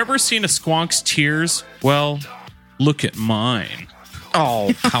 "Have you ever seen a squonk's tears? Well, look at mine."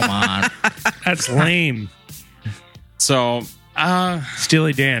 Oh, come on. That's lame. So,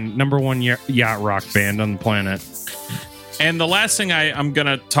 Steely Dan, number one yacht rock band on the planet. and the last thing I'm going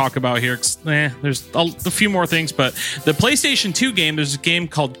to talk about here, 'cause, there's a few more things, but the PlayStation 2 game, there's a game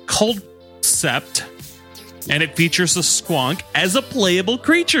called Concept, and it features a squonk as a playable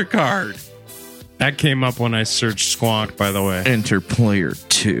creature card. That came up when I searched Squonk, by the way. Enter player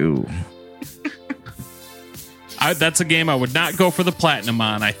 2. That's a game I would not go for the platinum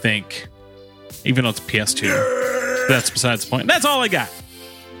on, I think. Even though it's PS2. That's besides the point. That's all I got.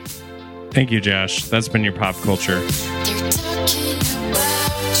 Thank you, Josh. That's been your pop culture. They're talking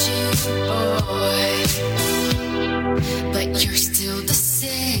about you, boy, but you're still the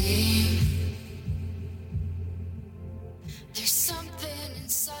same. There's something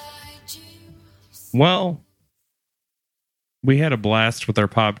inside you. Well, we had a blast with our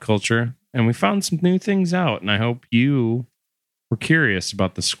pop culture, and we found some new things out, and I hope you were curious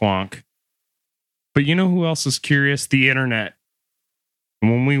about the squonk. But you know who else is curious? The internet.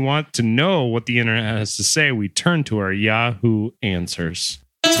 And when we want to know what the internet has to say, we turn to our Yahoo Answers.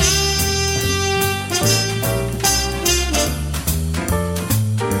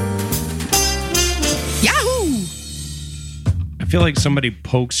 Yahoo! I feel like somebody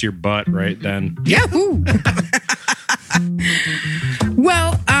pokes your butt right then. Yahoo!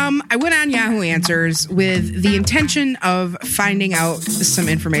 Well, I went on Yahoo Answers with the intention of finding out some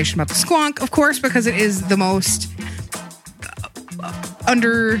information about the squonk, of course, because it is the most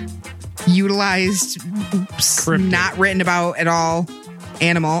underutilized, Cryptic. not written about at all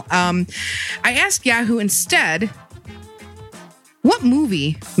animal. I asked Yahoo instead, what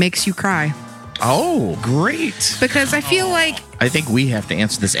movie makes you cry? Oh, Great. Because I feel like I think we have to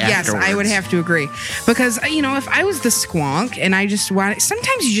answer this yes, afterwards. I would have to agree. Because, you know, if I was the squonk and I just want,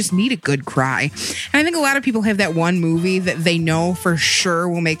 sometimes you just need a good cry. And I think a lot of people have that one movie that they know for sure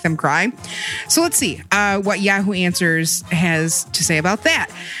will make them cry. So let's see what Yahoo Answers has to say about that.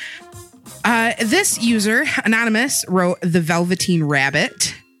 This user, Anonymous, wrote The Velveteen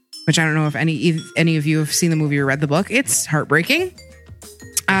Rabbit, which I don't know if any of you have seen the movie or read the book. It's heartbreaking.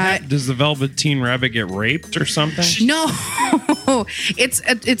 Does the Velveteen Rabbit get raped or something? No,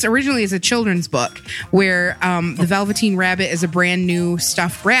 it's originally as a children's book where the Velveteen Rabbit is a brand new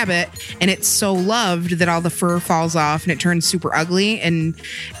stuffed rabbit, and it's so loved that all the fur falls off and it turns super ugly. And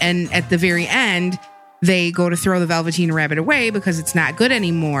at the very end, they go to throw the Velveteen Rabbit away because it's not good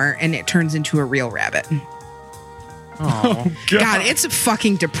anymore, and it turns into a real rabbit. Oh, God, it's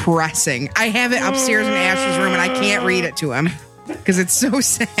fucking depressing. I have it upstairs in Ash's room, and I can't read it to him because it's so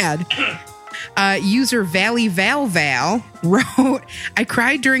sad. User Valley Val wrote, I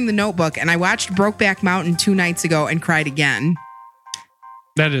cried during The Notebook, and I watched Brokeback Mountain 2 nights ago and cried again.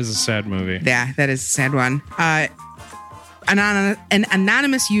 That is a sad movie. Yeah, that is a sad one. An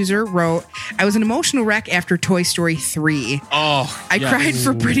anonymous user wrote, I was an emotional wreck after Toy Story 3. Oh, I cried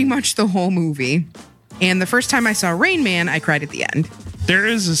for pretty much the whole movie. And the first time I saw Rain Man, I cried at the end. There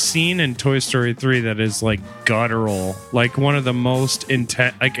is a scene in Toy Story 3 that is like guttural, like one of the most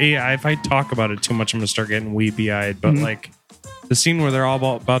intense. Like, yeah, if I talk about it too much, I'm gonna start getting weepy eyed. But like the scene where they're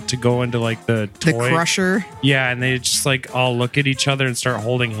all about to go into like the toy, The Crusher. yeah, and they just like all look at each other and start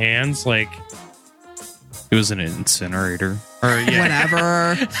holding hands, like It was an incinerator. or yeah,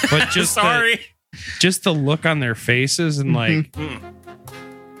 Whatever. but just just the look on their faces and like,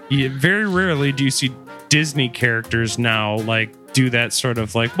 yeah, very rarely do you see Disney characters now like do that sort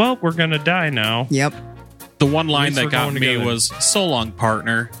of like, well, we're gonna die now. Yep. The one line least that we're got going me together. was, so long,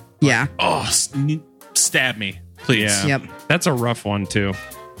 partner. Yeah. Oh, stab me, please. Yeah, Yep. that's a rough one too.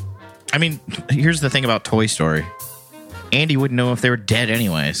 I mean, here's the thing about Toy Story. Andy wouldn't know if they were dead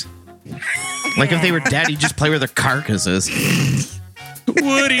anyways. Like, if they were dead, he'd just play with their carcasses.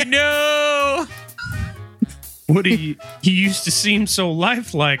 Woody, no! Woody, he used to seem so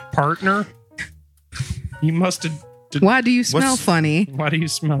lifelike, partner. You must have. Why do you smell What's- funny? Why do you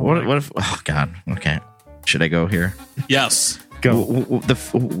smell? What, like? what if... Oh, God. Okay. Should I go here? Yes, Go.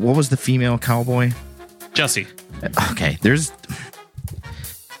 What was the female cowboy? Jesse. Okay, there's...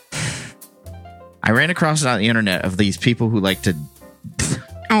 I ran across it on the internet of these people who like to...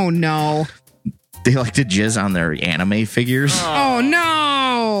 Oh, no. they like to jizz on their anime figures. Oh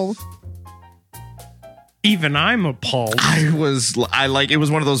no! Even I'm appalled. It was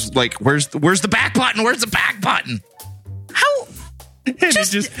one of those like, where's the back button? Where's the back button? How?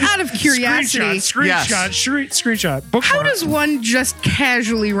 Just out of curiosity, Screenshot. how Bookmark. does one just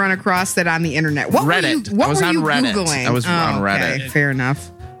casually run across that on the internet? What Reddit. Were you, what I was were on you Reddit. Googling? I was on Okay, Reddit. fair enough.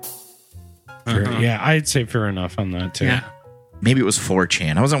 Yeah, I'd say fair enough on that too. Yeah. Maybe it was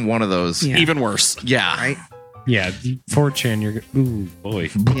 4chan. I was on one of those. Yeah. Even worse. Yeah. Right. Yeah, 4chan. You're ooh boy.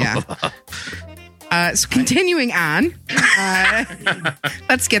 Yeah. So continuing on,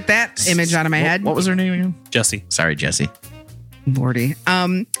 let's get that image out of my head. What was her name again? Jesse. Sorry, Jesse. Lordy.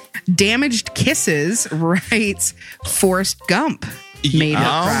 Damaged Kisses writes Forrest Gump made her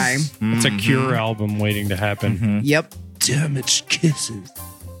cry. It's a Cure album waiting to happen. Yep. Damaged kisses.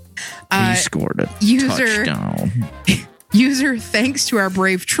 He scored a user- touchdown. User, thanks to our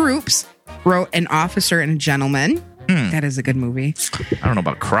brave troops, wrote An Officer and a Gentleman. That is a good movie. I don't know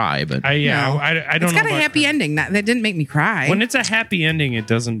about cry, but No. I don't It's know. got a about- happy ending. That didn't make me cry. When it's a happy ending, it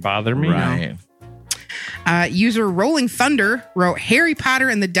doesn't bother me. right. User Rolling Thunder wrote Harry Potter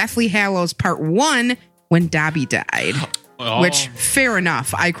and the Deathly Hallows Part 1 when Dobby died. Oh. Which, fair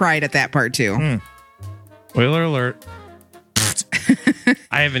enough. I cried at that part too. Spoiler alert.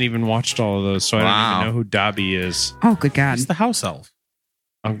 I haven't even watched all of those, so I don't Wow. even know who Dobby is. Oh, good God. It's the house elf.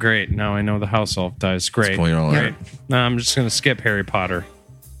 Oh, great. Now I know the house elf dies. Great. Spoiler alert. No, I'm just going to skip Harry Potter.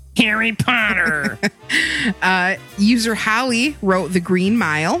 Harry Potter. User Holly wrote The Green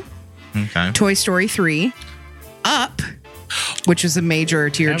Mile, Okay. Toy Story 3, Up, which is a major I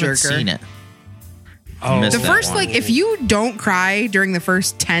haven't tearjerker. seen it. Oh, Missed The that first, one. like, if you don't cry during the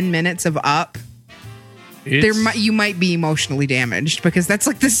first 10 minutes of Up, you might be emotionally damaged because that's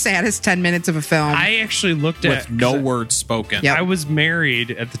like the saddest 10 minutes of a film. I actually looked With at no words spoken. Yep. I was married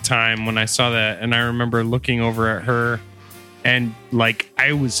at the time when I saw that, and I remember looking over at her, and like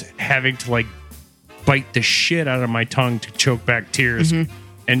I was having to like bite the shit out of my tongue to choke back tears,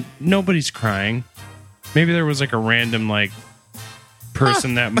 and nobody's crying. Maybe there was like a random like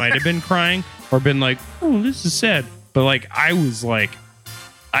person that might have been crying or been like, "Oh, this is sad," but like I was like,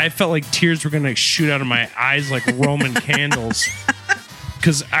 I felt like tears were gonna shoot out of my eyes like Roman candles.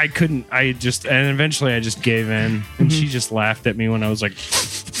 Because I couldn't, and eventually I just gave in, and she just laughed at me when I was like,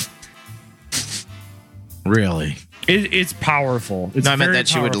 Really? it's powerful. It's No, I meant very that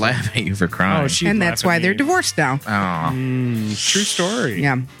she would powerful. laugh at you for crying. Oh, she and that's why they're divorced now. Oh. True story.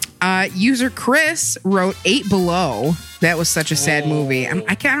 Yeah. User Chris wrote 8 Below. That was such a sad movie.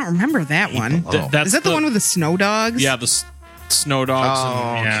 I can't remember that one. Below. That's Is that the one with the snow dogs? Yeah, the snow dogs.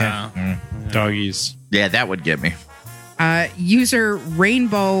 Oh, and, okay. yeah. Doggies. Yeah, that would get me. User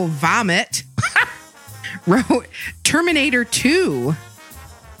Rainbow Vomit wrote Terminator 2.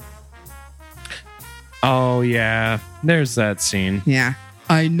 Oh, yeah. There's that scene. Yeah.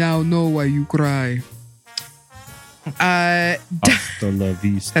 I now know why you cry. Hasta la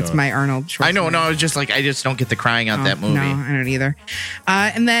vista. That's my Arnold Schwarzenegger. I know. No, it's just like I just don't get the crying out that movie. No, I don't either.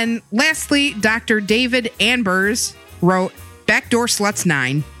 And then lastly, Dr. David Anbers wrote Backdoor Sluts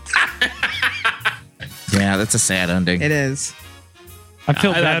 9. Yeah, that's a sad ending. It is. I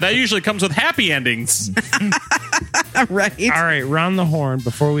feel bad. That usually comes with happy endings. Right? All right, round the horn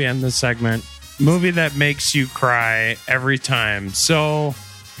before we end this segment. Movie that makes you cry every time. So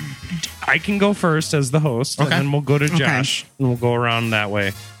I can go first as the host, and then we'll go to Josh, and we'll go around that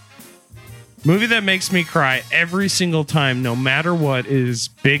way. Movie that makes me cry every single time, no matter what, is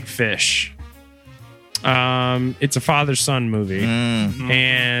Big Fish. It's a father-son movie,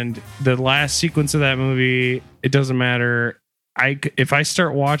 and the last sequence of that movie, it doesn't matter. If I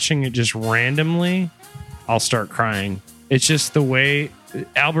start watching it just randomly, I'll start crying. It's just the way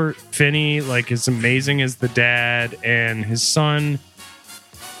Albert Finney is amazing as the dad, and his son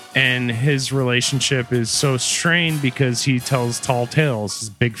and his relationship is so strained because he tells tall tales. He's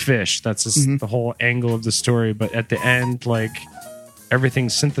Big Fish. That's the whole angle of the story. But at the end, everything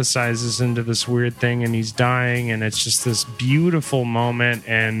synthesizes into this weird thing, and he's dying, and it's just this beautiful moment.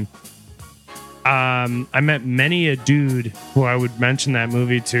 And I met many a dude who I would mention that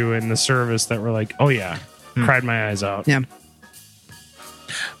movie to in the service that were like, "Oh yeah, cried my eyes out." Yeah.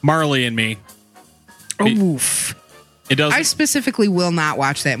 Marley and Me. Oof. It does. I specifically will not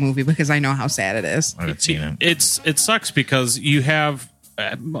watch that movie because I know how sad it is. I haven't seen it. It sucks because you have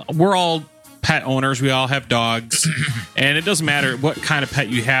we're all pet owners, we all have dogs, and it doesn't matter what kind of pet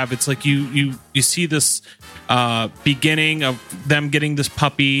you have. It's like you see this beginning of them getting this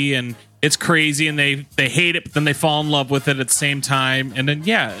puppy, and it's crazy, and they hate it, but then they fall in love with it at the same time, and then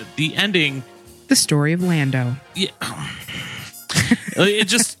the ending, The story of Lando. it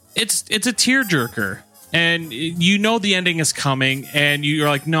just it's a tearjerker. And you know the ending is coming, and you're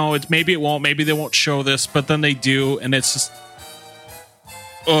like, no, it's maybe it won't, maybe they won't show this, but then they do, and it's just,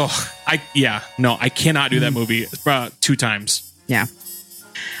 I cannot do that movie 2 times. Yeah.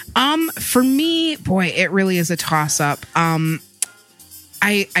 For me, boy, it really is a toss up.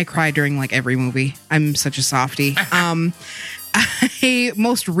 I cry during like every movie. I'm such a softie. I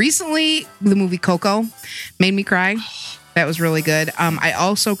most recently, the movie Coco made me cry. That was really good. I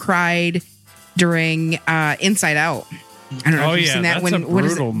also cried during Inside Out. I don't know if you've seen that. That's a What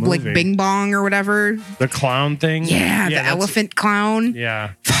is it? brutal Like movie. Bing Bong or whatever. The clown thing. Yeah, the that's- elephant clown.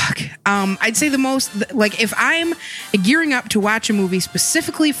 Yeah. Fuck. I'd say the most, like, if I'm gearing up to watch a movie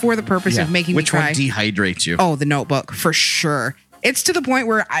specifically for the purpose of making Which me cry. one dehydrates you? Oh, The Notebook, for sure. It's to the point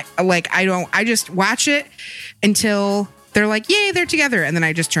where I just watch it until they're like, yay, they're together. And then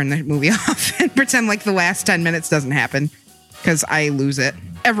I just turn the movie off and pretend like the last 10 minutes doesn't happen because I lose it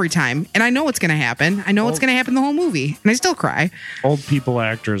every time. And I know it's going to happen. I know it's going to happen the whole movie. And I still cry. Old people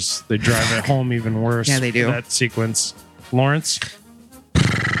actors, they drive it home even worse. Yeah, they do. That sequence. Lawrence?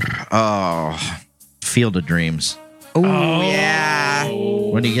 Oh, Field of Dreams. Ooh, yeah.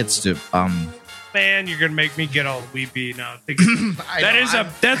 When he gets to Man, you're gonna make me get all weepy now.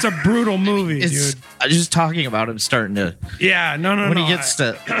 That's a brutal movie, it's dude. just talking about him starting to Yeah, no. when he gets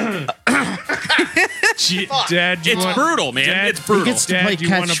to Dad, It's brutal, man. Dad, It's brutal. he gets to Dad, play do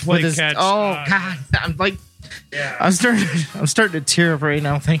you wanna catch play with his catch? God, I'm like Yeah. I'm starting to tear up right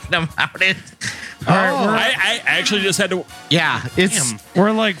now thinking about it. All right, we're, I actually just had to. Yeah, it's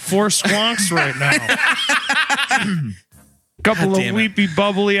we're like 4 squonks right now. Couple of weepy,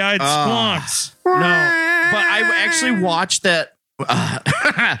 bubbly-eyed squonks. no, but I actually watched that.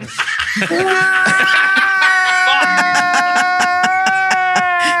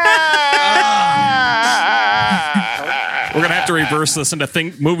 We're gonna have to reverse this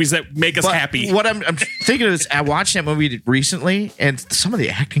into movies that make us But happy. What I'm thinking is, I watched that movie recently, and some of the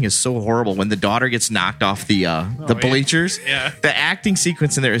acting is so horrible. When the daughter gets knocked off the bleachers, Yeah. the acting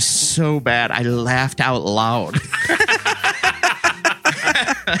sequence in there is so bad. I laughed out loud,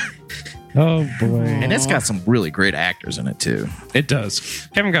 Oh, boy. and it's got some really great actors in it too. It does.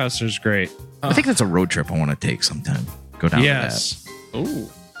 Kevin Costner's great. I think that's a road trip I want to take sometime. Go down Yes. to that. Ooh.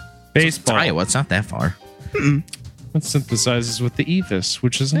 Baseball. Iowa, it's not that far. It synthesizes with the Evis,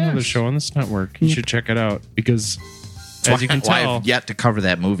 which is another show on this network. You should check it out because, as you can Why tell, I've yet to cover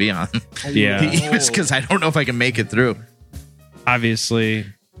that movie on yeah, because I don't know if I can make it through. obviously,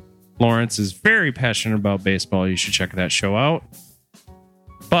 Lawrence is very passionate about baseball. You should check that show out.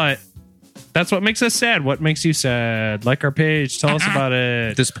 But that's what makes us sad. What makes you sad? Like our page. Tell us about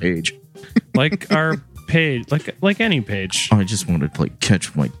it. This page. Like our page. Like any page. I just wanted to play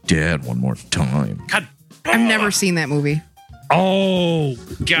catch my dad one more time. God, I've never seen that movie. Oh,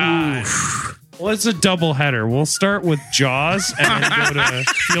 God. Well, it's a double header. We'll start with Jaws and then go to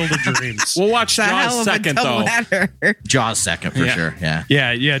Field of Dreams. we'll watch It's a hell Jaws of second a double though. header. Jaws second for sure. Yeah.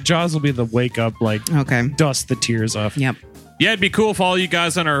 Yeah. Jaws will be the wake up, like, Okay. dust the tears off. Yep. Yeah, it'd be cool if all you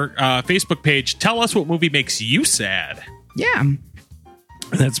guys on our Facebook page tell us what movie makes you sad. Yeah.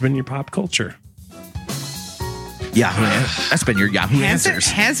 That's been your pop culture. Yahoo. That's been your Yahoo answers.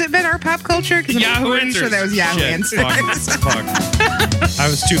 Has it been our pop culture? Because I'm Yahoo pretty sure Answers. that was Yahoo Shit. Answers. Fuck. I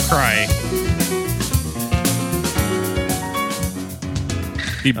was too cry.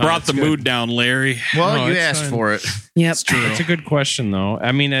 You brought the that's good. mood down, Larry. Well, No, you it's asked fine. for it. Yep. That's a good question, though.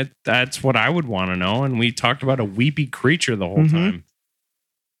 I mean, that's what I would want to know. And we talked about a weepy creature the whole time.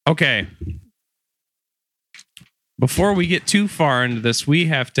 Okay. Before we get too far into this, we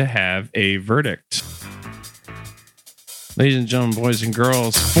have to have a verdict. Ladies and gentlemen, boys and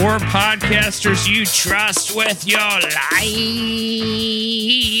girls, 4 podcasters you trust with your life.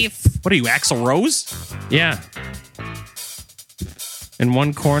 What are you, Axl Rose? Yeah. In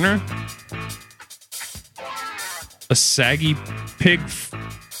one corner, a saggy pig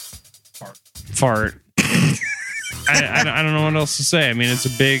fart. I don't know what else to say. I mean, it's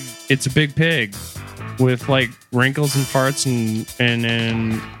a big pig with like wrinkles and farts and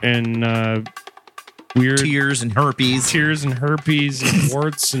weird Tears and herpes. and herpes and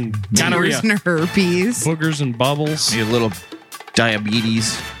warts and Gonorrhea. Tears and herpes. boogers and bubbles. Your little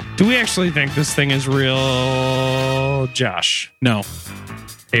diabetes. Do we actually think this thing is real, Josh? No.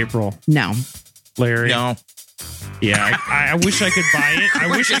 April, No. Larry? No. Yeah, I wish I could buy it. I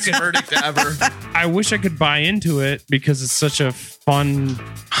wish I could. verdict ever. I wish I could buy into it because it's such a fun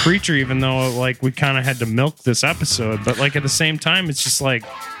creature. Even though like we kind of had to milk this episode, but like at the same time, it's just like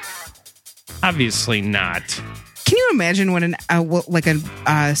obviously not. Can you imagine what a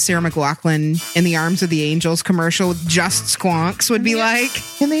Sarah McLachlan in the Arms of the Angels commercial with just squonks would be like?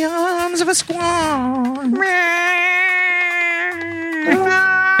 In the arms of a squonk.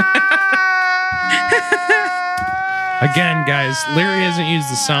 Again, guys, Larry hasn't used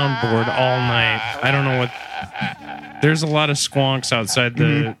the soundboard all night. I don't know what. There's a lot of squonks outside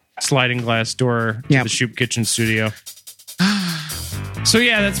the sliding glass door to the Shoop Kitchen studio. So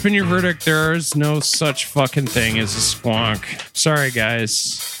yeah, that's been your verdict. There is no such fucking thing as a squonk. Sorry, guys.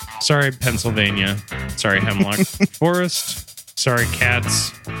 Sorry, Pennsylvania. Sorry, Hemlock Forest. Sorry,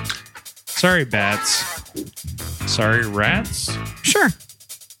 cats. Sorry, bats. Sorry, rats. Sure.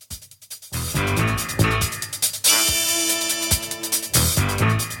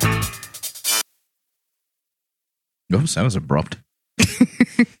 Oops, that was abrupt.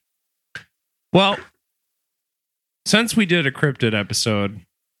 Well, since we did a cryptid episode,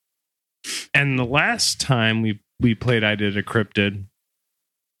 and the last time we played I Did a Cryptid,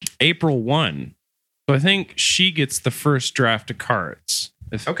 April won. So I think she gets the first draft of cards.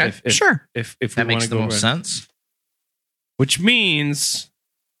 Sure. If That we makes want to the go most sense. Which means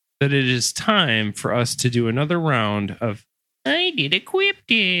that it is time for us to do another round of I Did a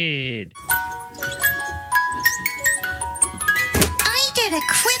Cryptid. I did a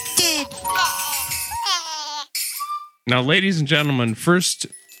cryptid. Now, ladies and gentlemen, first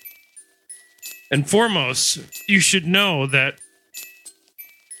and foremost, you should know that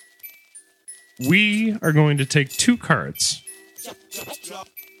we are going to take 2 cards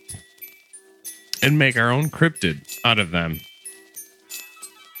and make our own cryptid out of them.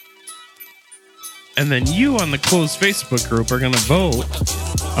 And then you on the closed Facebook group are going to vote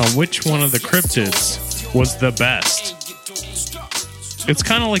on which one of the cryptids was the best. It's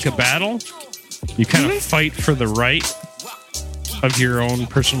kind of like a battle. You kind of fight for the right of your own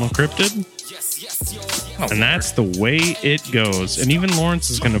personal cryptid. And that's the way it goes. And even Lawrence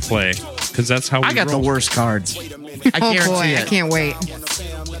is going to play because that's how we I got roll. the worst cards. I Oh guarantee boy, it. I can't wait.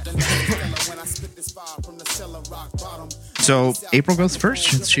 So April goes first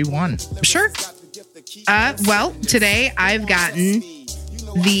since she won. Sure. Well, today I've gotten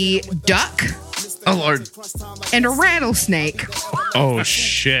the duck Oh, Lord. and a rattlesnake. Oh,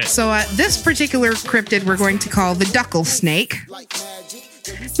 shit. So this particular cryptid we're going to call the duckle snake.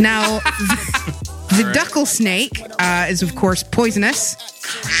 Now, the duckle snake is, of course, poisonous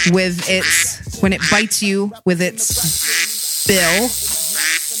when it bites you with its bill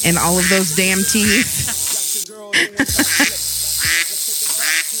and all of those damn teeth.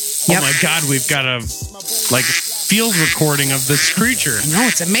 Oh my God, we've got a field recording of this creature. No,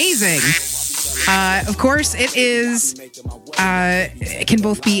 it's amazing. Of course, it can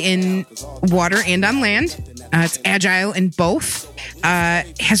both be in water and on land. It's agile in both.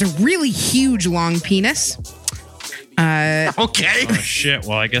 Has a really huge, long penis. Okay. Oh shit!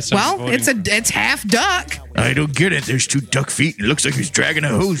 Well, I guess. Well, it's half duck. I don't get it. There's 2 duck feet. It looks like he's dragging a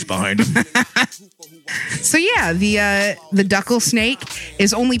hose behind him. So yeah, the duckle snake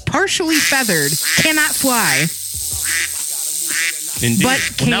is only partially feathered, cannot fly, Indeed. but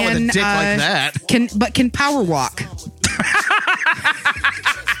can Not with a dick like that. can power walk.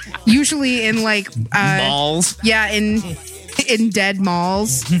 Usually in Balls. yeah, in dead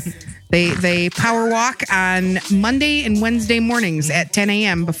malls. They power walk on Monday and Wednesday mornings at 10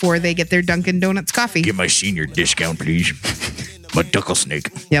 a.m. before they get their Dunkin' Donuts coffee. Get my senior discount, please. My duckle snake.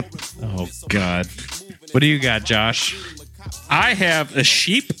 Yep. Oh God. What do you got, Josh? I have a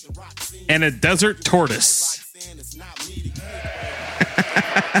sheep and a desert tortoise.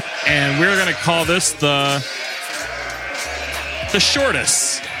 And we're going to call this the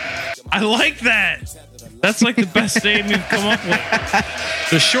shortest. I like that. That's like the best name you've come up with.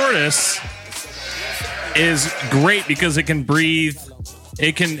 The shortest is great because it can breathe.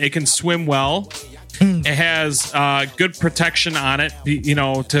 It can swim well. It has good protection on it,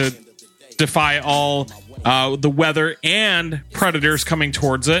 to defy all the weather and predators coming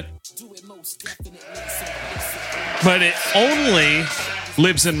towards it. But it only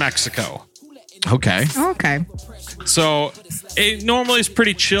lives in Mexico. Okay. Okay. So it normally is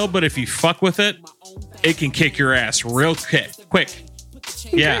pretty chill, but if you fuck with it, it can kick your ass real quick.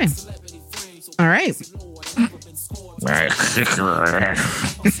 Yeah. Okay. All right.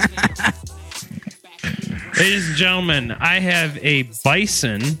 Ladies and gentlemen, I have a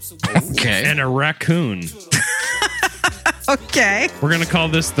bison Okay. and a raccoon. Okay. We're going to call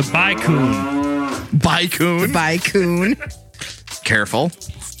this the Bicoon. Bicoon. Bicoon. Careful.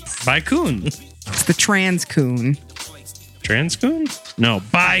 Bicoon. It's the trans coon. Transcoon? No,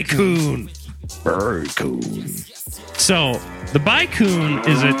 Bicoon. So, the Bicoon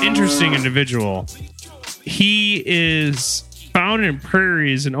is an interesting individual. he is found in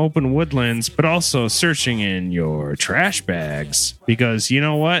prairies and open woodlands, but also searching in your trash bags because you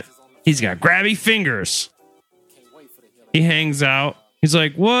know what? He's got grabby fingers. He hangs out. He's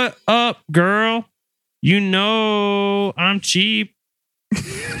like, "What up, girl? You know I'm cheap."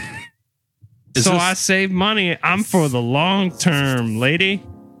 So I save money. I'm for the long term, lady.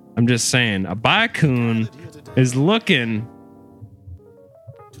 I'm just saying, a Baicoon is looking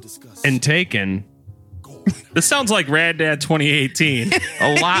and taking. This sounds like Rad Dad 2018.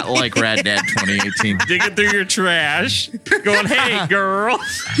 A lot like Rad Dad 2018. Digging through your trash, going, "Hey, girl."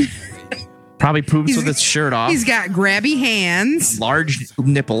 Probably poops with his shirt off. He's got grabby hands. Large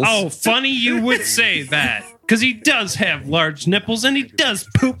nipples. Oh, funny you would say that. Because he does have large nipples and he does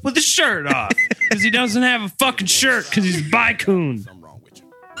poop with his shirt off. Because he doesn't have a fucking shirt because he's a Baicoon.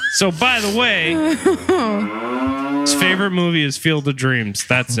 So, by the way, his favorite movie is Field of Dreams.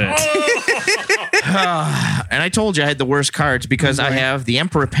 That's it. And I told you I had the worst cards because I have the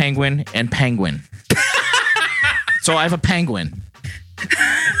Emperor Penguin and Penguin. So I have a penguin.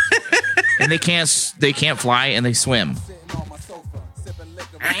 And they can't fly and they swim.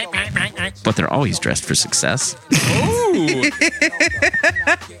 But they're always dressed for success. Ooh.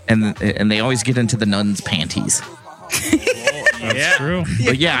 And they always get into the nun's panties. That's true.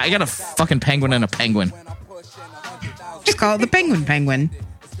 But yeah, I got a fucking penguin and a penguin. Just call it the Penguin.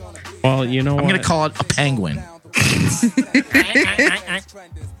 Well, you know I'm what? going to call it a penguin.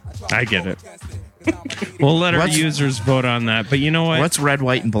 I get it. We'll let our users vote on that. But you know what? What's red,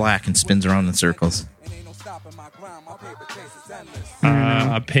 white, and black and spins around in circles?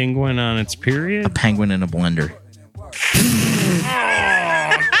 A penguin on its period? A penguin in a blender.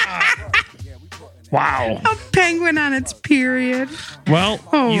 Wow. A penguin on its period. Well,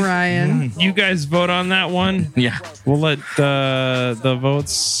 Ryan. You guys vote on that one. Yeah. We'll let the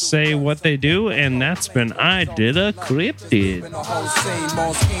votes say what they do, and that's been I Did a Cryptid. The whole scene,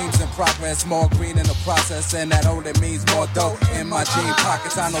 more schemes in progress, more green in the process, and that only means more dough in my jean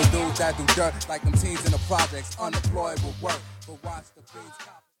pockets. I know dudes that do dirt like them teens in the projects, unemployed will work, but watch the beats.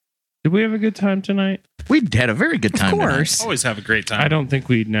 Did we have a good time tonight? We had a very good time. Of course. Always have a great time. I don't think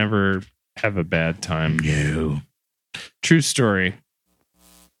we'd never have a bad time. No. True story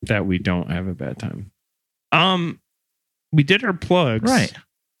that we don't have a bad time. We did our plugs. Right.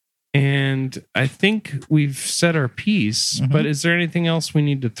 And I think we've said our piece, but is there anything else we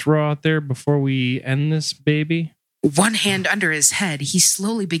need to throw out there before we end this baby? One hand under his head, he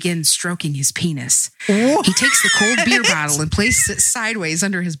slowly begins stroking his penis. He takes the cold beer bottle and places it sideways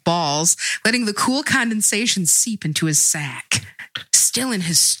under his balls, letting the cool condensation seep into his sack. Still in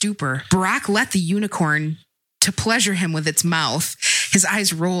his stupor, Barack let the unicorn to pleasure him with its mouth. His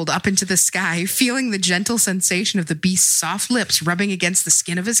eyes rolled up into the sky, feeling the gentle sensation of the beast's soft lips rubbing against the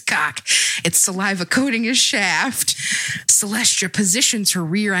skin of his cock, its saliva coating his shaft. Celestia positions her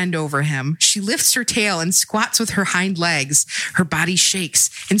rear end over him. She lifts her tail and squats with her hind legs. Her body shakes,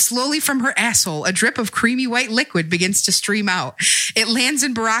 and slowly from her asshole, a drip of creamy white liquid begins to stream out. It lands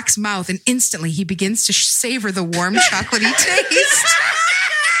in Barack's mouth, and instantly he begins to savor the warm, chocolatey taste.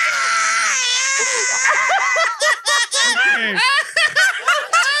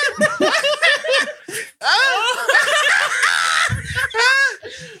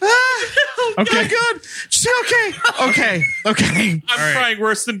 Okay, good. Okay. I'm crying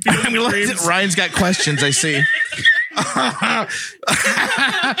worse than Field of Dreams. Ryan's got questions, I see.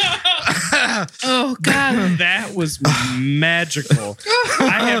 Oh God, that was magical.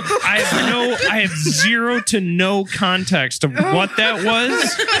 I have zero to no context of what that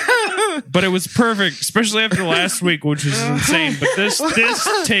was, but it was perfect, especially after last week, which was insane. But this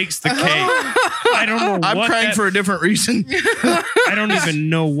takes the cake. I don't know. I'm crying for a different reason. I don't even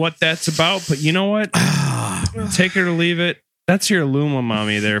know what that's about, but you know what? Take it or leave it. That's your Luma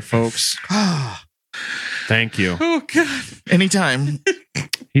mommy there, folks. Thank you. Oh, God. Anytime.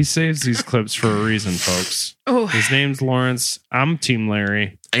 He saves these clips for a reason, folks. Oh. His name's Lawrence. I'm Team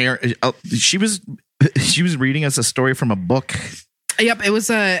Larry. She was reading us a story from a book. Yep, it was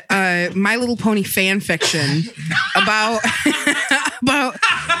a My Little Pony fan fiction about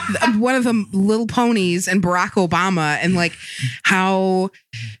one of the little ponies and Barack Obama and like how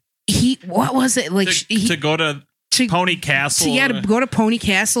what was it like to go to Pony Castle? So he had to go to Pony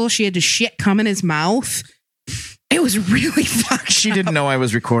Castle. She had to shit come in his mouth. It was really fucked. She didn't know I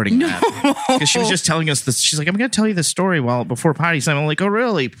was recording that because she was just telling us this. She's like, "I'm going to tell you the story before potty time." I'm like, "Oh,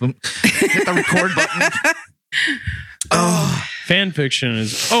 really?" Hit the record button. Fan fiction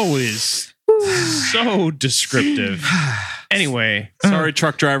is always so descriptive. Anyway, Sorry,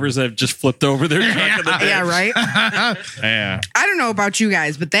 truck drivers that have just flipped over their truck in the ditch. Yeah, right? yeah. I don't know about you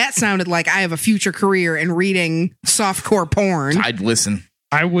guys, but that sounded like I have a future career in reading softcore porn. I'd listen.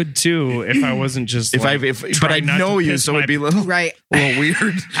 I would too if I wasn't just But I know you, so it'd be a little Right.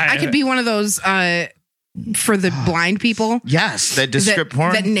 weird. I could be one of those for the blind people. Yes, that descript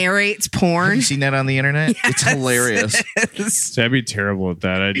porn. That narrates porn. Have you seen that on the internet? It's hilarious. So I'd be terrible at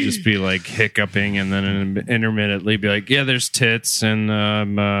that. I'd just be like hiccuping and then intermittently be like, "Yeah, there's tits," and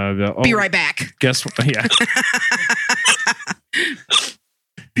Be right back. Guess what? Yeah.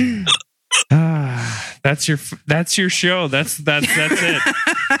 That's your show. That's it.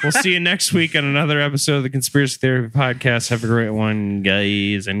 We'll see you next week on another episode of the Conspiracy Theory Podcast. Have a great one,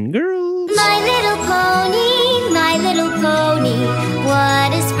 guys and girls. My little pony,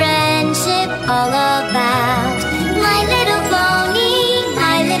 what is friendship all about? My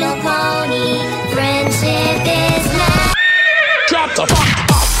little pony, friendship is now. Drop the fuck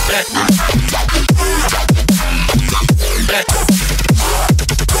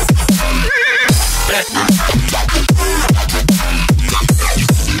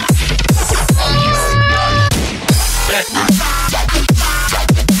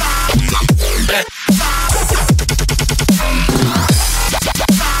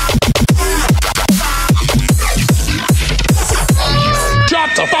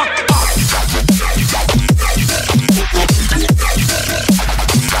Drop the fuck up.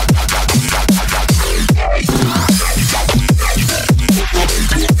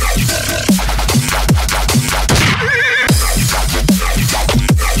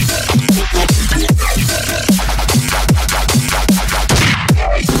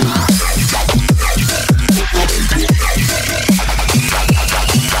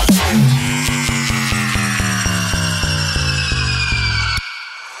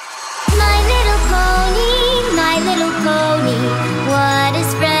 My little pony, what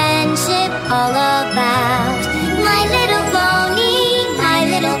is friendship all about? My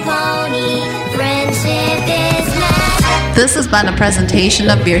little pony, friendship is now. This has been a presentation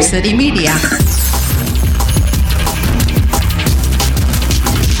of Beer City Media.